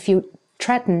can feel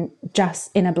threatened just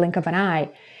in a blink of an eye.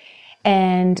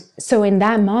 And so in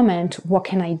that moment, what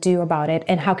can I do about it?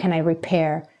 And how can I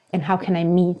repair? And how can I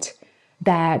meet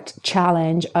that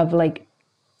challenge of like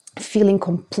feeling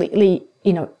completely,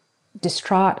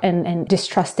 distraught and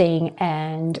distrusting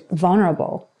and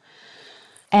vulnerable?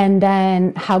 And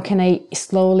then how can I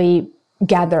slowly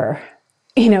gather,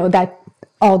 that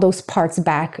all those parts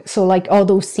back. So like all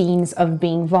those scenes of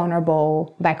being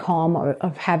vulnerable back home, or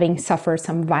of having suffered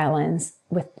some violence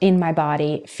within my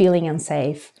body, feeling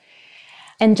unsafe.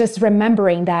 And just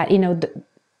remembering that,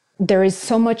 there is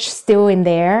so much still in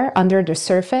there under the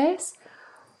surface,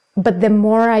 But the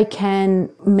more I can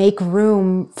make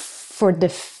room for the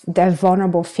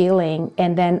vulnerable feeling,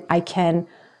 and then I can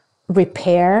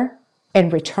repair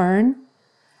and return,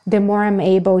 the more I'm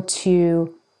able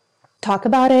to talk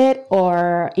about it,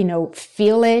 or,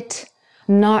 feel it,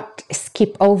 not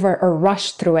skip over or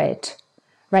rush through it.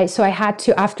 Right. So I had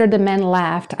to, after the men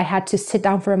left, I had to sit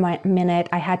down for a minute.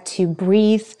 I had to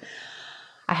breathe.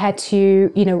 I had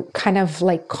to, kind of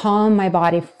like calm my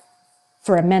body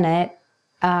for a minute,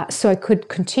 so I could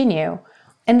continue.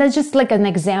 And that's just like an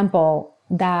example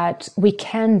that we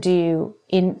can do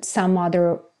in some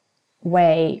other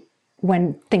way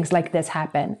when things like this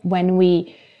happen, when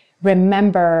we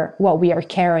remember what we are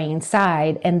carrying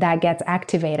inside and that gets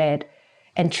activated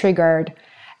and triggered,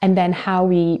 and then how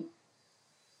we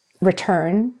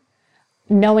return,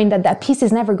 knowing that that piece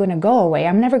is never going to go away.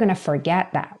 I'm never going to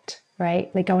forget that,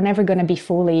 right? Like, I'm never going to be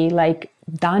fully like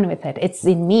done with it. It's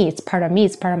in me. It's part of me.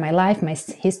 It's part of my life, my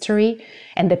history,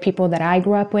 and the people that I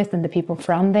grew up with and the people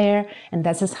from there. And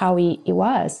that's just how it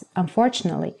was,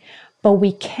 unfortunately. But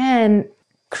we can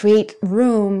create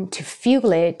room to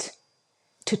feel it,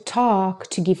 to talk,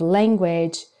 to give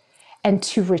language, and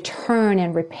to return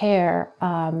and repair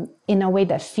in a way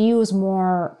that feels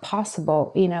more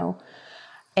possible,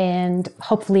 And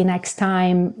hopefully next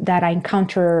time that I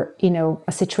encounter,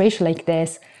 a situation like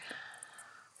this,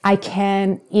 I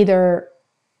can either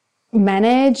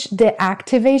manage the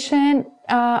activation,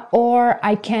 or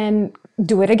I can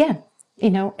do it again,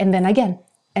 and then again,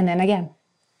 and then again.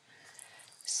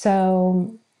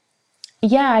 So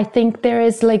yeah, I think there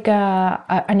is like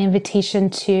an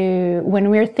invitation to, when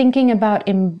we're thinking about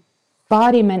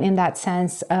embodiment in that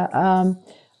sense,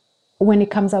 when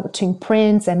it comes up to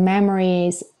imprints and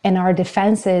memories and our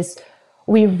defenses,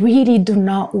 we really do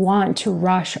not want to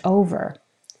rush over.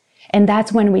 And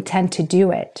that's when we tend to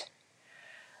do it.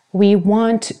 We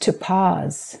want to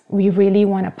pause. We really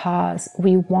want to pause.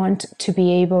 We want to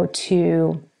be able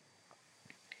to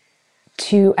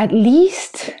at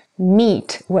least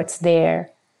meet what's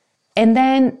there. And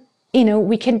then,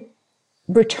 we can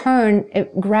return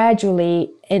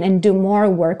gradually and do more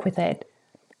work with it.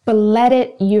 But let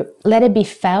it be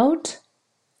felt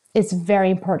is very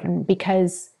important,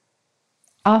 because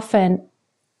often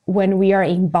when we are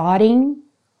embodying,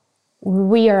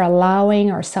 we are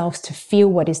allowing ourselves to feel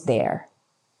what is there.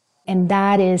 And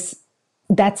that's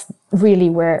really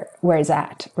where it's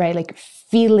at, right? Like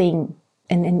feeling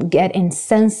and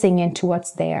sensing into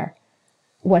what's there,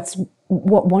 what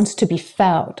wants to be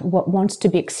felt, what wants to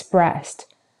be expressed.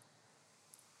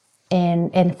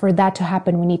 And for that to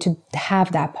happen, we need to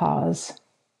have that pause.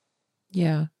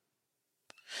 Yeah.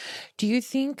 Do you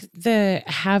think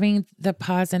having the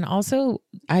pause, and also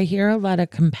I hear a lot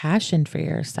of compassion for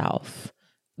yourself.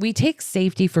 We take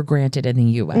safety for granted in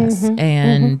the US,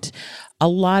 and a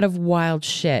lot of wild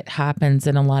shit happens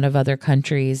in a lot of other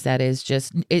countries that is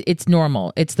just, it's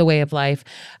normal. It's the way of life.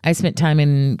 I spent time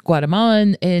in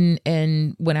Guatemala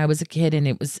and when I was a kid, and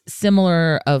it was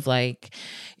similar of like,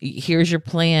 here's your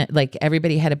plan. Like,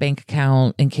 everybody had a bank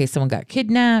account in case someone got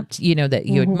kidnapped, that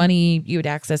you had money, you had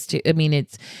access to. I mean,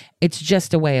 it's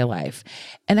just a way of life.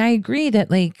 And I agree that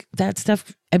like that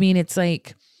stuff, I mean, it's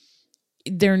like,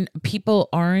 people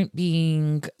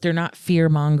they're not fear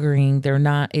mongering.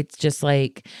 It's just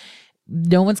like,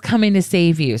 no one's coming to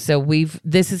save you. So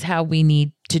this is how we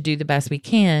need to do the best we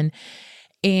can.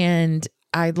 And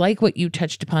I like what you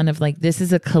touched upon of like, this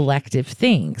is a collective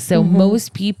thing. So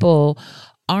most people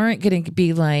aren't going to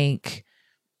be like,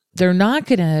 they're not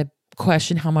going to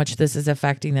question how much this is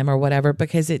affecting them or whatever,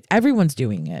 because everyone's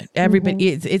doing it. Everybody,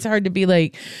 it's hard to be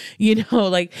like,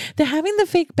 like having the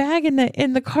fake bag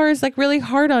in the car is like really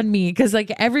hard on me, because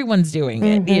like everyone's doing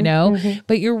it,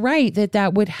 But you're right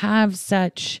that would have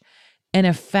such an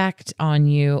effect on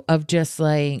you of just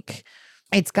like,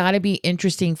 it's got to be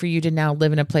interesting for you to now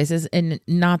live in a places, and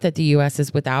not that the US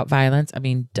is without violence. I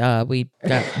mean, duh, we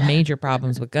got major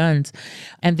problems with guns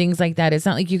and things like that. It's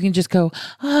not like you can just go,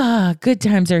 good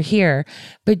times are here.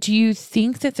 But do you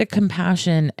think that the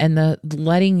compassion and the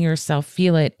letting yourself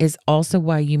feel it is also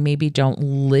why you maybe don't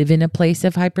live in a place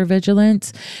of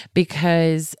hypervigilance?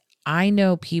 Because I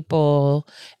know people,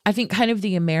 I think kind of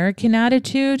the American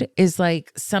attitude is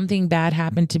like, something bad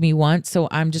happened to me once, so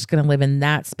I'm just going to live in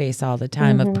that space all the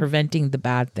time of preventing the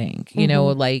bad thing.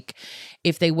 Like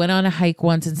if they went on a hike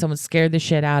once and someone scared the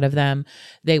shit out of them,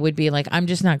 they would be like, I'm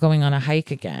just not going on a hike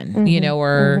again,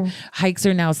 or hikes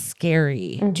are now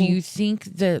scary. Do you think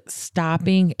that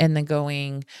stopping and then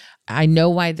going, I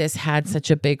know why this had such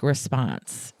a big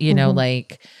response,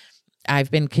 like,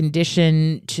 I've been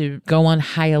conditioned to go on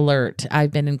high alert.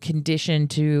 I've been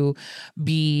conditioned to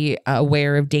be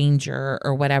aware of danger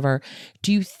or whatever.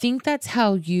 Do you think that's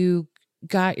how you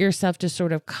got yourself to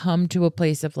sort of come to a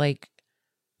place of like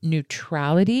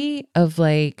neutrality of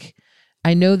like,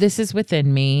 I know this is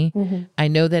within me. Mm-hmm. I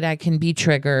know that I can be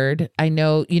triggered. I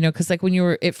know, because like when you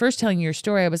were at first telling your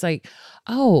story, I was like,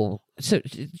 oh, so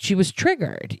she was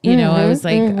triggered. I was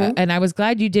like, and I was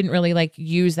glad you didn't really like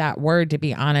use that word, to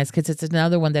be honest, because it's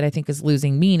another one that I think is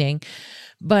losing meaning.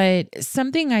 But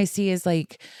something I see is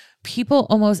like people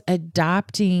almost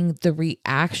adopting the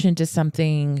reaction to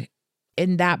something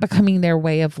and that becoming their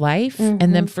way of life,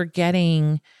 and then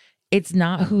forgetting it's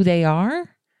not who they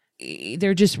are.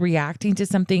 They're just reacting to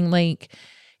something. Like,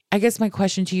 I guess my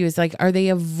question to you is like, are they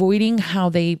avoiding how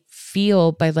they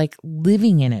feel by like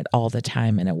living in it all the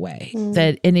time in a way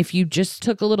that, and if you just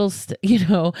took a little,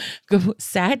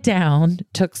 sat down,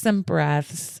 took some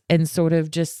breaths and sort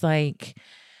of just like,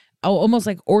 almost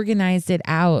like organized it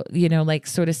out, like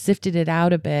sort of sifted it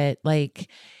out a bit. Like,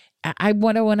 I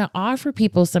want to offer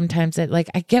people sometimes that like,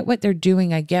 I get what they're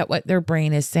doing. I get what their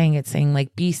brain is saying. It's saying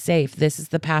like, be safe. This is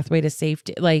the pathway to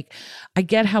safety. Like, I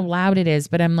get how loud it is,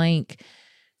 but I'm like,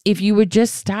 if you would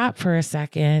just stop for a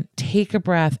second, take a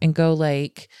breath and go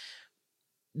like,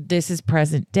 this is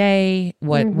present day.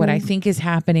 What I think is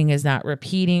happening is not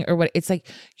repeating, or what it's like,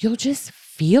 you'll just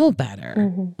feel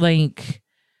better. Like,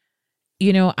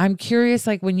 I'm curious,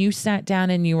 like when you sat down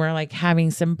and you were like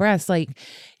having some breaths, like,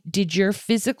 did your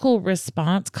physical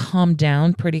response calm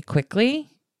down pretty quickly?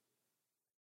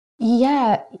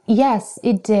 Yes,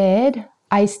 it did.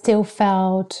 I still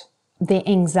felt the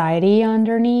anxiety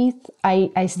underneath.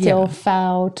 I still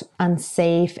felt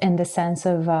unsafe in the sense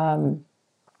of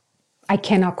I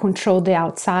cannot control the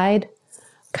outside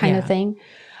kind of thing.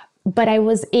 But I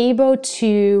was able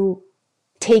to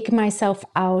take myself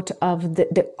out of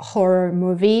the horror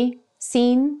movie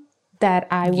scene that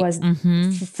I was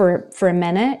for a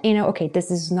minute, okay, this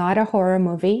is not a horror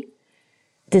movie.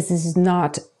 This is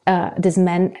not, this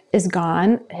man is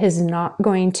gone. He's not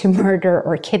going to murder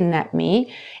or kidnap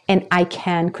me. And I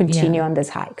can continue on this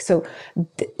hike. So,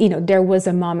 there was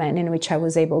a moment in which I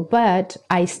was able, but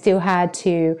I still had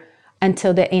to,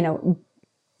 until the,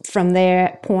 from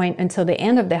their point until the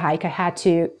end of the hike, I had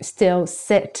to still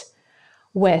sit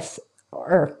with,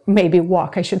 or maybe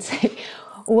walk, I should say,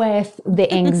 with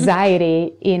the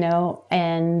anxiety,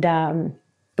 and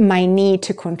my need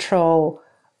to control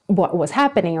what was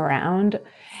happening around.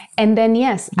 And then,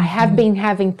 yes, I have been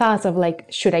having thoughts of like,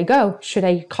 should I go? Should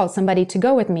I call somebody to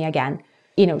go with me again?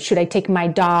 Should I take my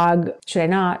dog? Should I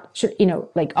not? Should,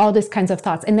 like all these kinds of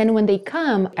thoughts. And then when they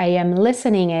come, I am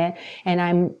listening it and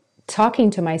I'm talking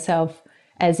to myself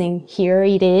as in, here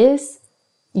it is,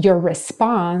 your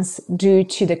response due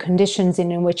to the conditions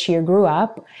in which you grew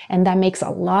up. And that makes a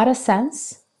lot of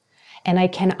sense. And I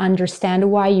can understand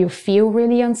why you feel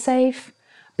really unsafe,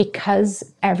 because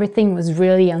everything was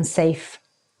really unsafe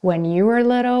when you were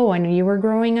little, when you were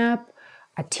growing up,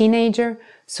 a teenager.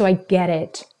 So I get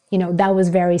it. That was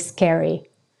very scary.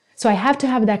 So I have to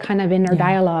have that kind of inner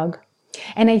dialogue.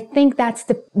 And I think that's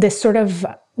the sort of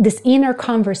this inner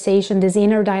conversation, this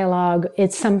inner dialogue.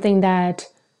 It's something that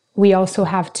we also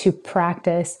have to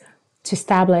practice to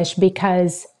establish,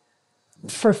 because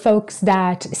for folks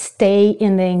that stay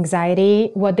in the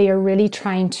anxiety, what they are really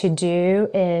trying to do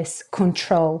is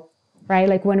control, right?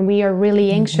 Like when we are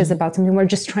really anxious about something, we're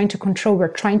just trying to control. We're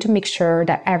trying to make sure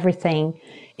that everything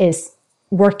is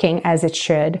working as it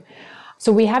should.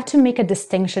 So we have to make a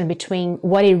distinction between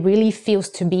what it really feels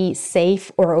to be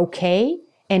safe or okay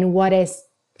and what is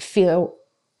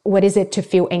it to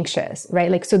feel anxious, right?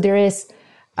 Like, so there is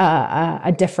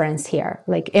a difference here.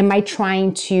 Like, am I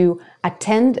trying to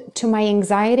attend to my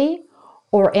anxiety,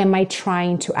 or am I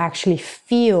trying to actually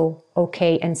feel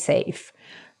okay and safe?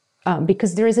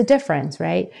 Because there is a difference,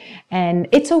 right? And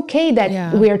it's okay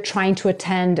that we're trying to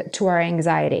attend to our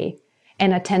anxiety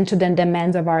and attend to the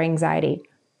demands of our anxiety.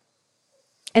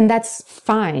 And that's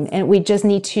fine. And we just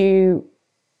need to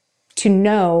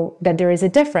know that there is a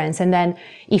difference. And then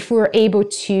if we're able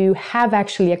to have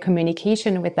actually a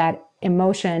communication with that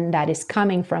emotion that is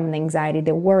coming from the anxiety,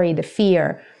 the worry, the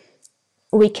fear,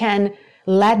 we can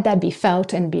let that be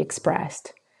felt and be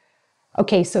expressed.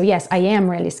 Okay, so yes, I am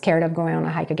really scared of going on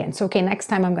a hike again. So, okay, next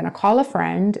time I'm going to call a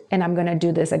friend and I'm going to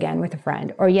do this again with a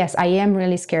friend. Or yes, I am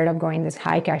really scared of going this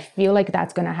hike. I feel like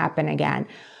that's going to happen again.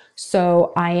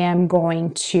 So I am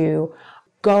going to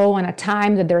go on a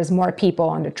time that there's more people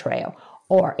on the trail.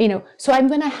 Or, so I'm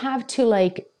going to have to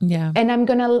and I'm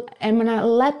going to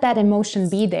let that emotion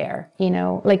be there,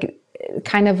 like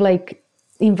kind of like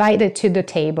invite it to the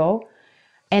table.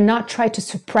 and not try to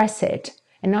suppress it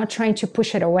and not trying to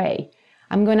push it away.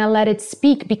 I'm going to let it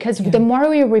speak, because the more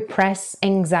we repress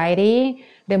anxiety,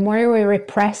 the more we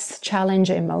repress challenge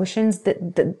emotions,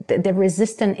 the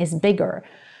resistance is bigger.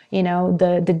 You know,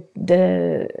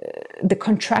 the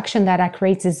contraction that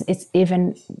creates is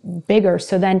even bigger.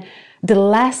 So then the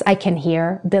less I can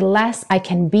hear, the less I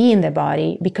can be in the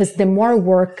body, because the more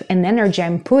work and energy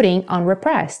I'm putting on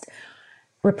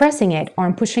repressing it or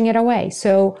I'm pushing it away.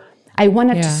 So I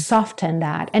wanted to soften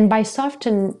that. And by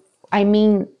soften, I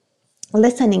mean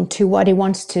listening to what he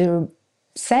wants to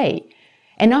say.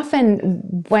 And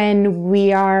often when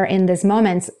we are in these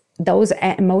moments, those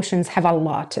emotions have a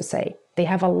lot to say. They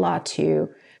have a lot to,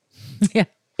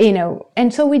 you know,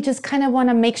 and so we just kind of want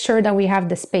to make sure that we have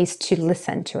the space to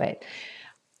listen to it.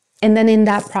 And then in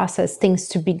that process, things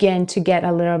to begin to get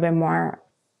a little bit more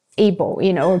able,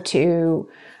 you know, to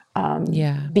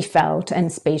be felt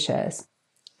and spacious.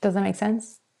 Does that make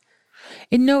sense?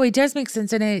 No, it does make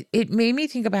sense. And it made me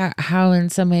think about how in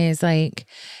some ways, like,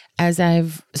 as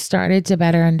I've started to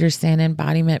better understand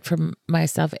embodiment for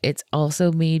myself, it's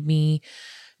also made me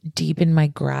deepen my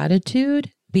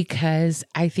gratitude, because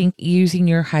I think, using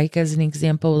your hike as an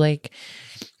example, like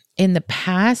in the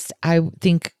past, I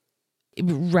think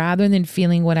rather than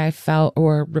feeling what I felt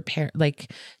or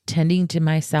tending to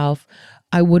myself,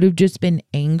 I would have just been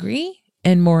angry,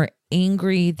 and more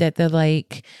angry that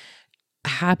the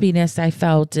happiness I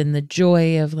felt and the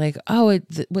joy of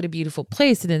what a beautiful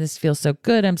place, and this feels so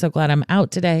good, I'm so glad I'm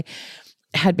out today,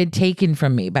 had been taken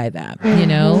from me by them, you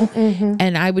know?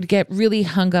 And I would get really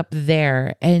hung up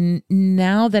there. And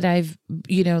now that I've,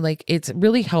 it's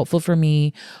really helpful for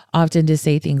me often to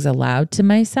say things aloud to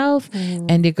myself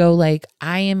and to go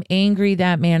I am angry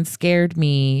that man scared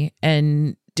me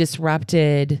and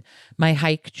disrupted my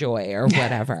hike joy or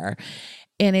whatever.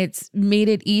 And it's made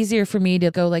it easier for me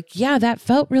to go yeah, that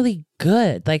felt really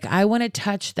good. I want to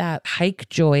touch that hike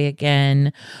joy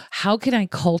again. How can I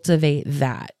cultivate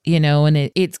that?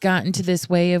 And it's gotten to this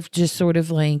way of just sort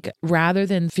of rather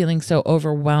than feeling so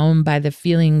overwhelmed by the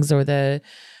feelings or the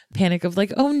panic of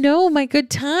oh no, my good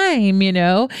time,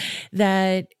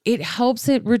 that it helps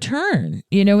it return,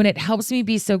 and it helps me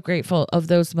be so grateful of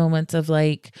those moments of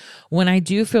when I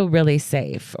do feel really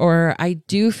safe or I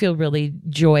do feel really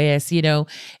joyous,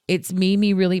 it's made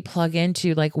me really plug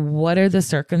into what are the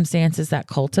circumstances that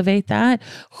cultivate that?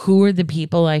 Who are the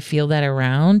people I feel that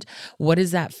around? What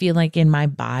does that feel like in my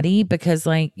body? Because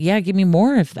yeah, give me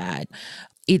more of that.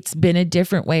 It's been a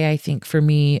different way, I think, for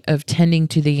me of tending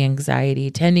to the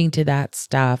anxiety, tending to that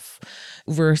stuff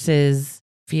versus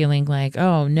feeling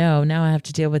oh no, now I have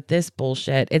to deal with this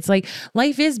bullshit. It's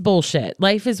life is bullshit.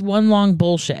 Life is one long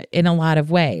bullshit in a lot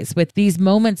of ways with these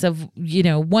moments of,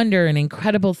 wonder and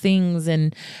incredible things.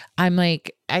 And I'm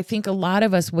I think a lot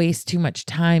of us waste too much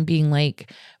time being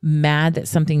mad that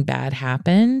something bad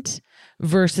happened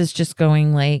versus just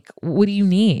going what do you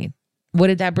need? What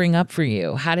did that bring up for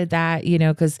you? How did that,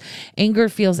 because anger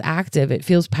feels active. It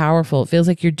feels powerful. It feels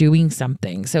like you're doing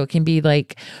something. So it can be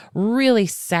really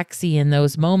sexy in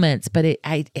those moments, but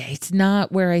it's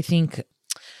not where I think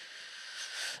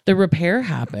the repair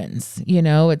happens.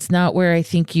 It's not where I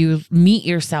think you meet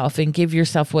yourself and give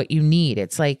yourself what you need.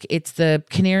 It's it's the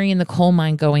canary in the coal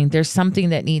mine going, there's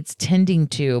something that needs tending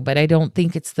to, but I don't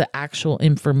think it's the actual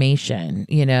information,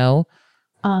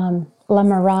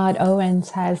 Lamarad Owen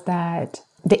says that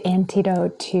the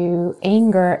antidote to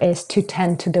anger is to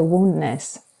tend to the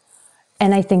woundness.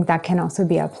 And I think that can also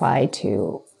be applied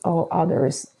to all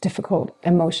others difficult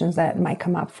emotions that might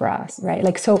come up for us,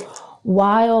 right? So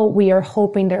while we are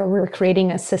hoping that we're creating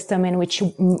a system in which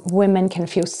women can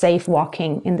feel safe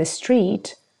walking in the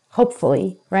street,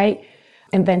 hopefully, right?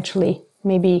 Eventually,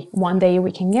 maybe one day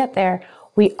we can get there.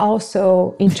 We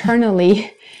also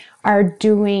internally are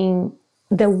doing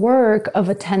the work of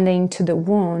attending to the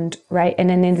wound, right? And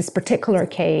then in this particular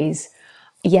case,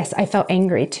 yes, I felt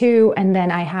angry too. And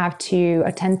then I have to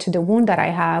attend to the wound that I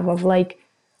have of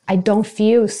I don't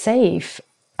feel safe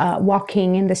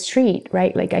walking in the street,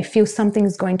 right? I feel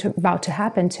something's about to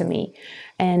happen to me.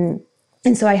 And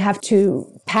so I have to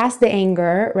pass the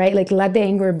anger, right? Let the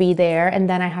anger be there. And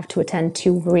then I have to attend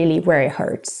to really where it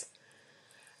hurts.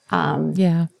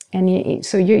 Yeah. And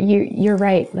so you're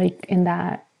right.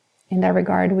 In that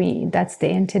regard, that's the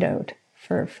antidote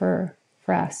for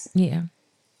us. Yeah.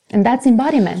 And that's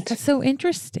embodiment. That's so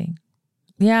interesting.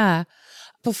 Yeah.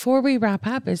 Before we wrap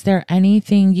up, is there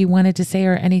anything you wanted to say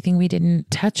or anything we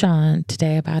didn't touch on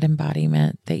today about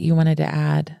embodiment that you wanted to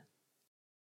add?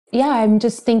 Yeah, I'm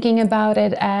just thinking about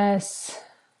it as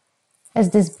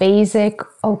this basic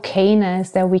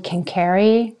okayness that we can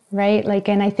carry right? Like,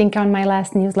 and I think on my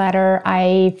last newsletter,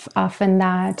 I've often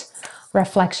that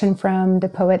reflection from the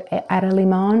poet Ada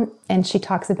Limon, and she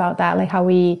talks about that, like how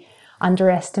we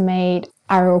underestimate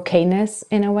our okayness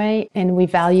in a way, and we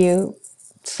value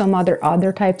some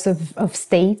other types of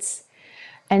states.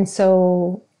 And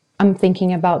so I'm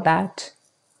thinking about that,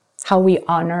 how we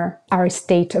honor our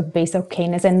state of base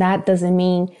okayness. And that doesn't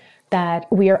mean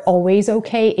that we are always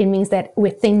okay. It means that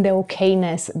within the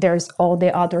okayness, there's all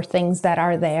the other things that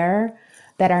are there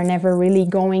that are never really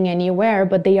going anywhere,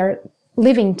 but they are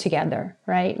living together,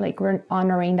 right? Like we're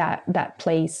honoring that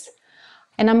place.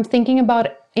 And I'm thinking about,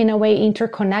 in a way,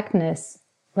 interconnectedness,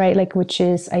 right? Like, which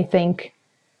is, I think,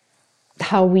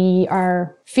 how we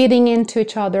are feeding into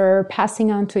each other,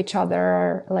 passing on to each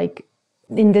other, like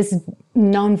in this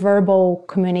nonverbal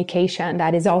communication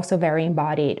that is also very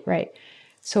embodied, right?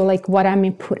 So like I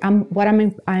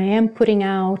am putting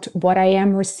out, what I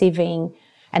am receiving,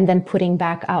 and then putting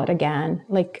back out again,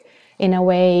 like in a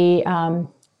way,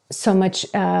 so much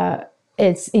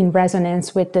it's in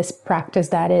resonance with this practice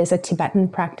that is a Tibetan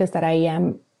practice that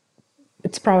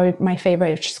it's probably my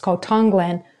favorite, which is called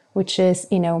Tonglen, which is,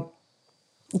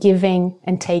 giving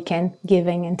and taken,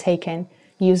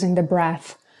 using the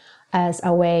breath as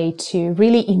a way to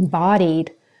really embody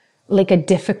like a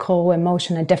difficult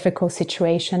emotion, a difficult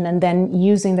situation, and then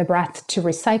using the breath to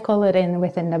recycle it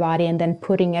within the body and then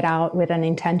putting it out with an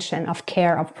intention of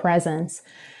care, of presence.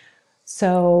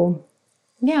 So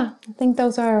yeah, I think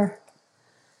those are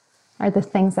the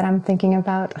things that I'm thinking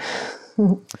about.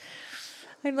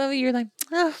 I love it. You're like,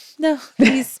 oh, no,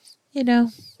 please,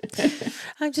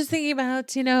 I'm just thinking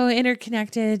about,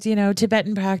 interconnected,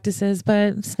 Tibetan practices,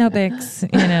 but it's no bigs,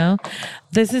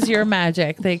 This is your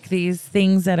magic. Like these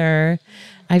things that are,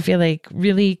 I feel like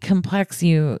really complex,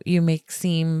 you make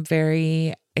seem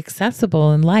very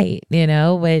accessible and light,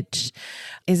 which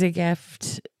is a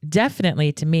gift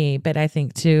definitely to me, but I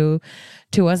think to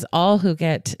us all who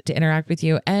get to interact with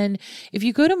you. And if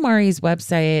you go to Mari's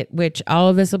website, which all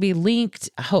of this will be linked,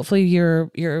 hopefully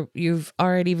you've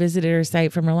already visited her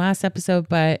site from her last episode,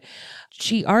 but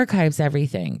she archives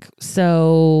everything.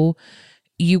 So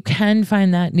you can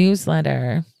find that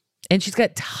newsletter, and she's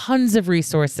got tons of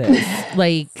resources.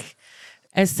 Like,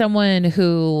 as someone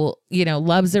who,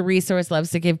 loves a resource,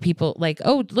 loves to give people like,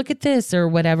 oh, look at this or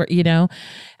whatever,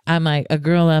 I'm like a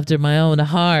girl after my own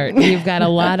heart. You've got a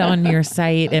lot on your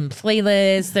site and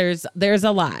playlists. There's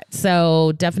a lot.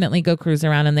 So definitely go cruise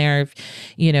around in there if,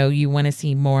 you want to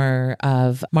see more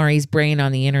of Mari's brain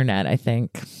on the internet, I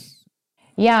think.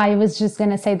 Yeah, I was just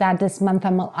going to say that this month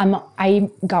I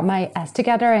got my S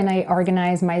together and I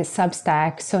organized my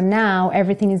Substack. So now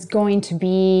everything is going to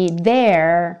be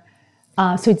there.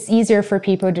 So it's easier for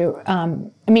people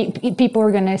to, people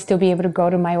are going to still be able to go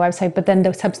to my website, but then the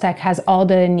Substack has all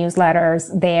the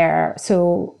newsletters there.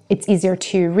 So it's easier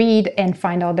to read and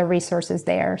find all the resources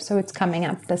there. So it's coming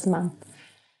up this month.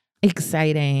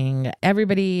 Exciting.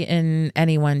 Everybody and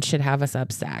anyone should have a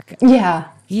Substack. Yeah.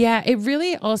 Yeah. It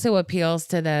really also appeals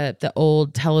to the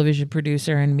old television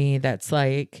producer in me that's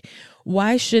like,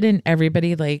 why shouldn't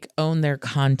everybody like own their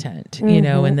content,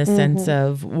 in the sense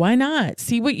of why not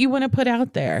see what you want to put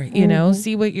out there,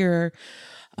 see what you're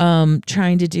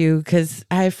trying to do. Cause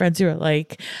I have friends who are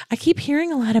like, I keep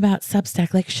hearing a lot about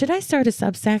Substack. Like, should I start a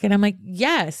Substack? And I'm like,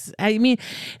 yes. I mean,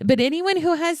 but anyone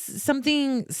who has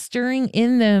something stirring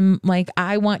in them, like,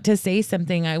 I want to say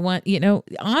something, I want,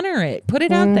 honor it, put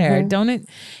it out there. Don't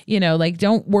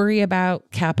worry about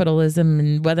capitalism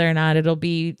and whether or not it'll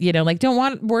be,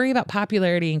 don't worry about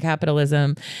popularity and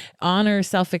capitalism. Honor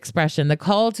self-expression. The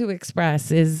call to express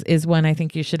is when I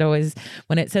think you should always,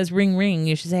 when it says ring, ring,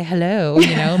 you should say hello,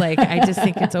 like, I just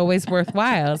think it's always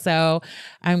worthwhile. So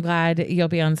I'm glad you'll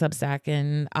be on Substack,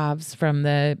 and Obs from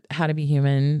the How to Be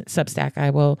Human Substack,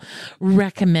 I will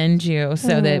recommend you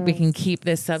so that we can keep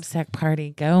this Substack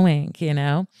party going,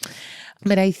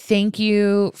 But I thank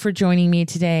you for joining me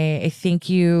today. I thank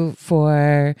you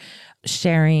for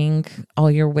sharing all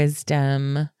your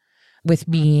wisdom with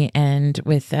me and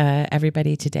with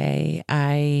everybody today.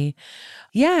 I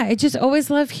just always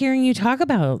love hearing you talk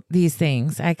about these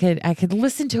things. I could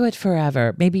listen to it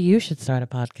forever. Maybe you should start a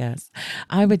podcast.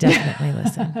 I would definitely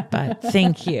listen. But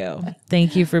thank you.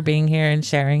 Thank you for being here and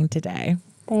sharing today.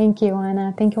 Thank you,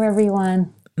 Anna. Thank you,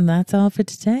 everyone. And that's all for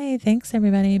today. Thanks,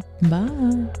 everybody.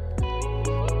 Bye.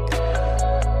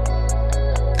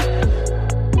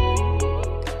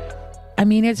 I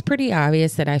mean, it's pretty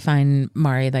obvious that I find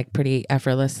Mari like pretty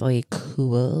effortlessly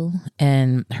cool,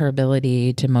 and her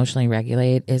ability to emotionally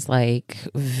regulate is like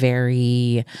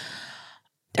very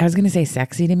I was going to say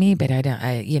sexy to me, but I don't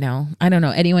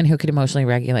know. Anyone who could emotionally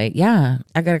regulate. Yeah,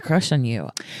 I got a crush on you.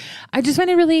 I just find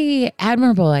it really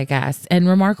admirable, I guess, and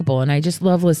remarkable. And I just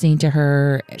love listening to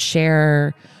her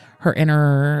share her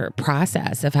inner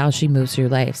process of how she moves through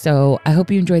life. So I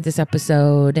hope you enjoyed this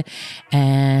episode,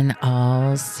 and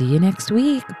I'll see you next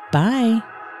week. Bye.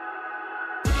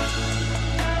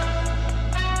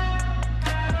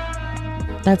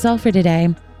 That's all for today.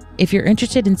 If you're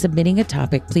interested in submitting a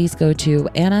topic, please go to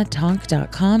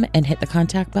annatonk.com and hit the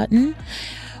contact button,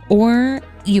 or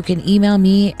you can email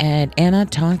me at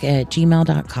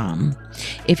annatonk@gmail.com.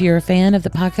 If you're a fan of the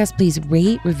podcast, please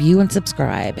rate, review, and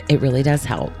subscribe. It really does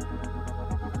help.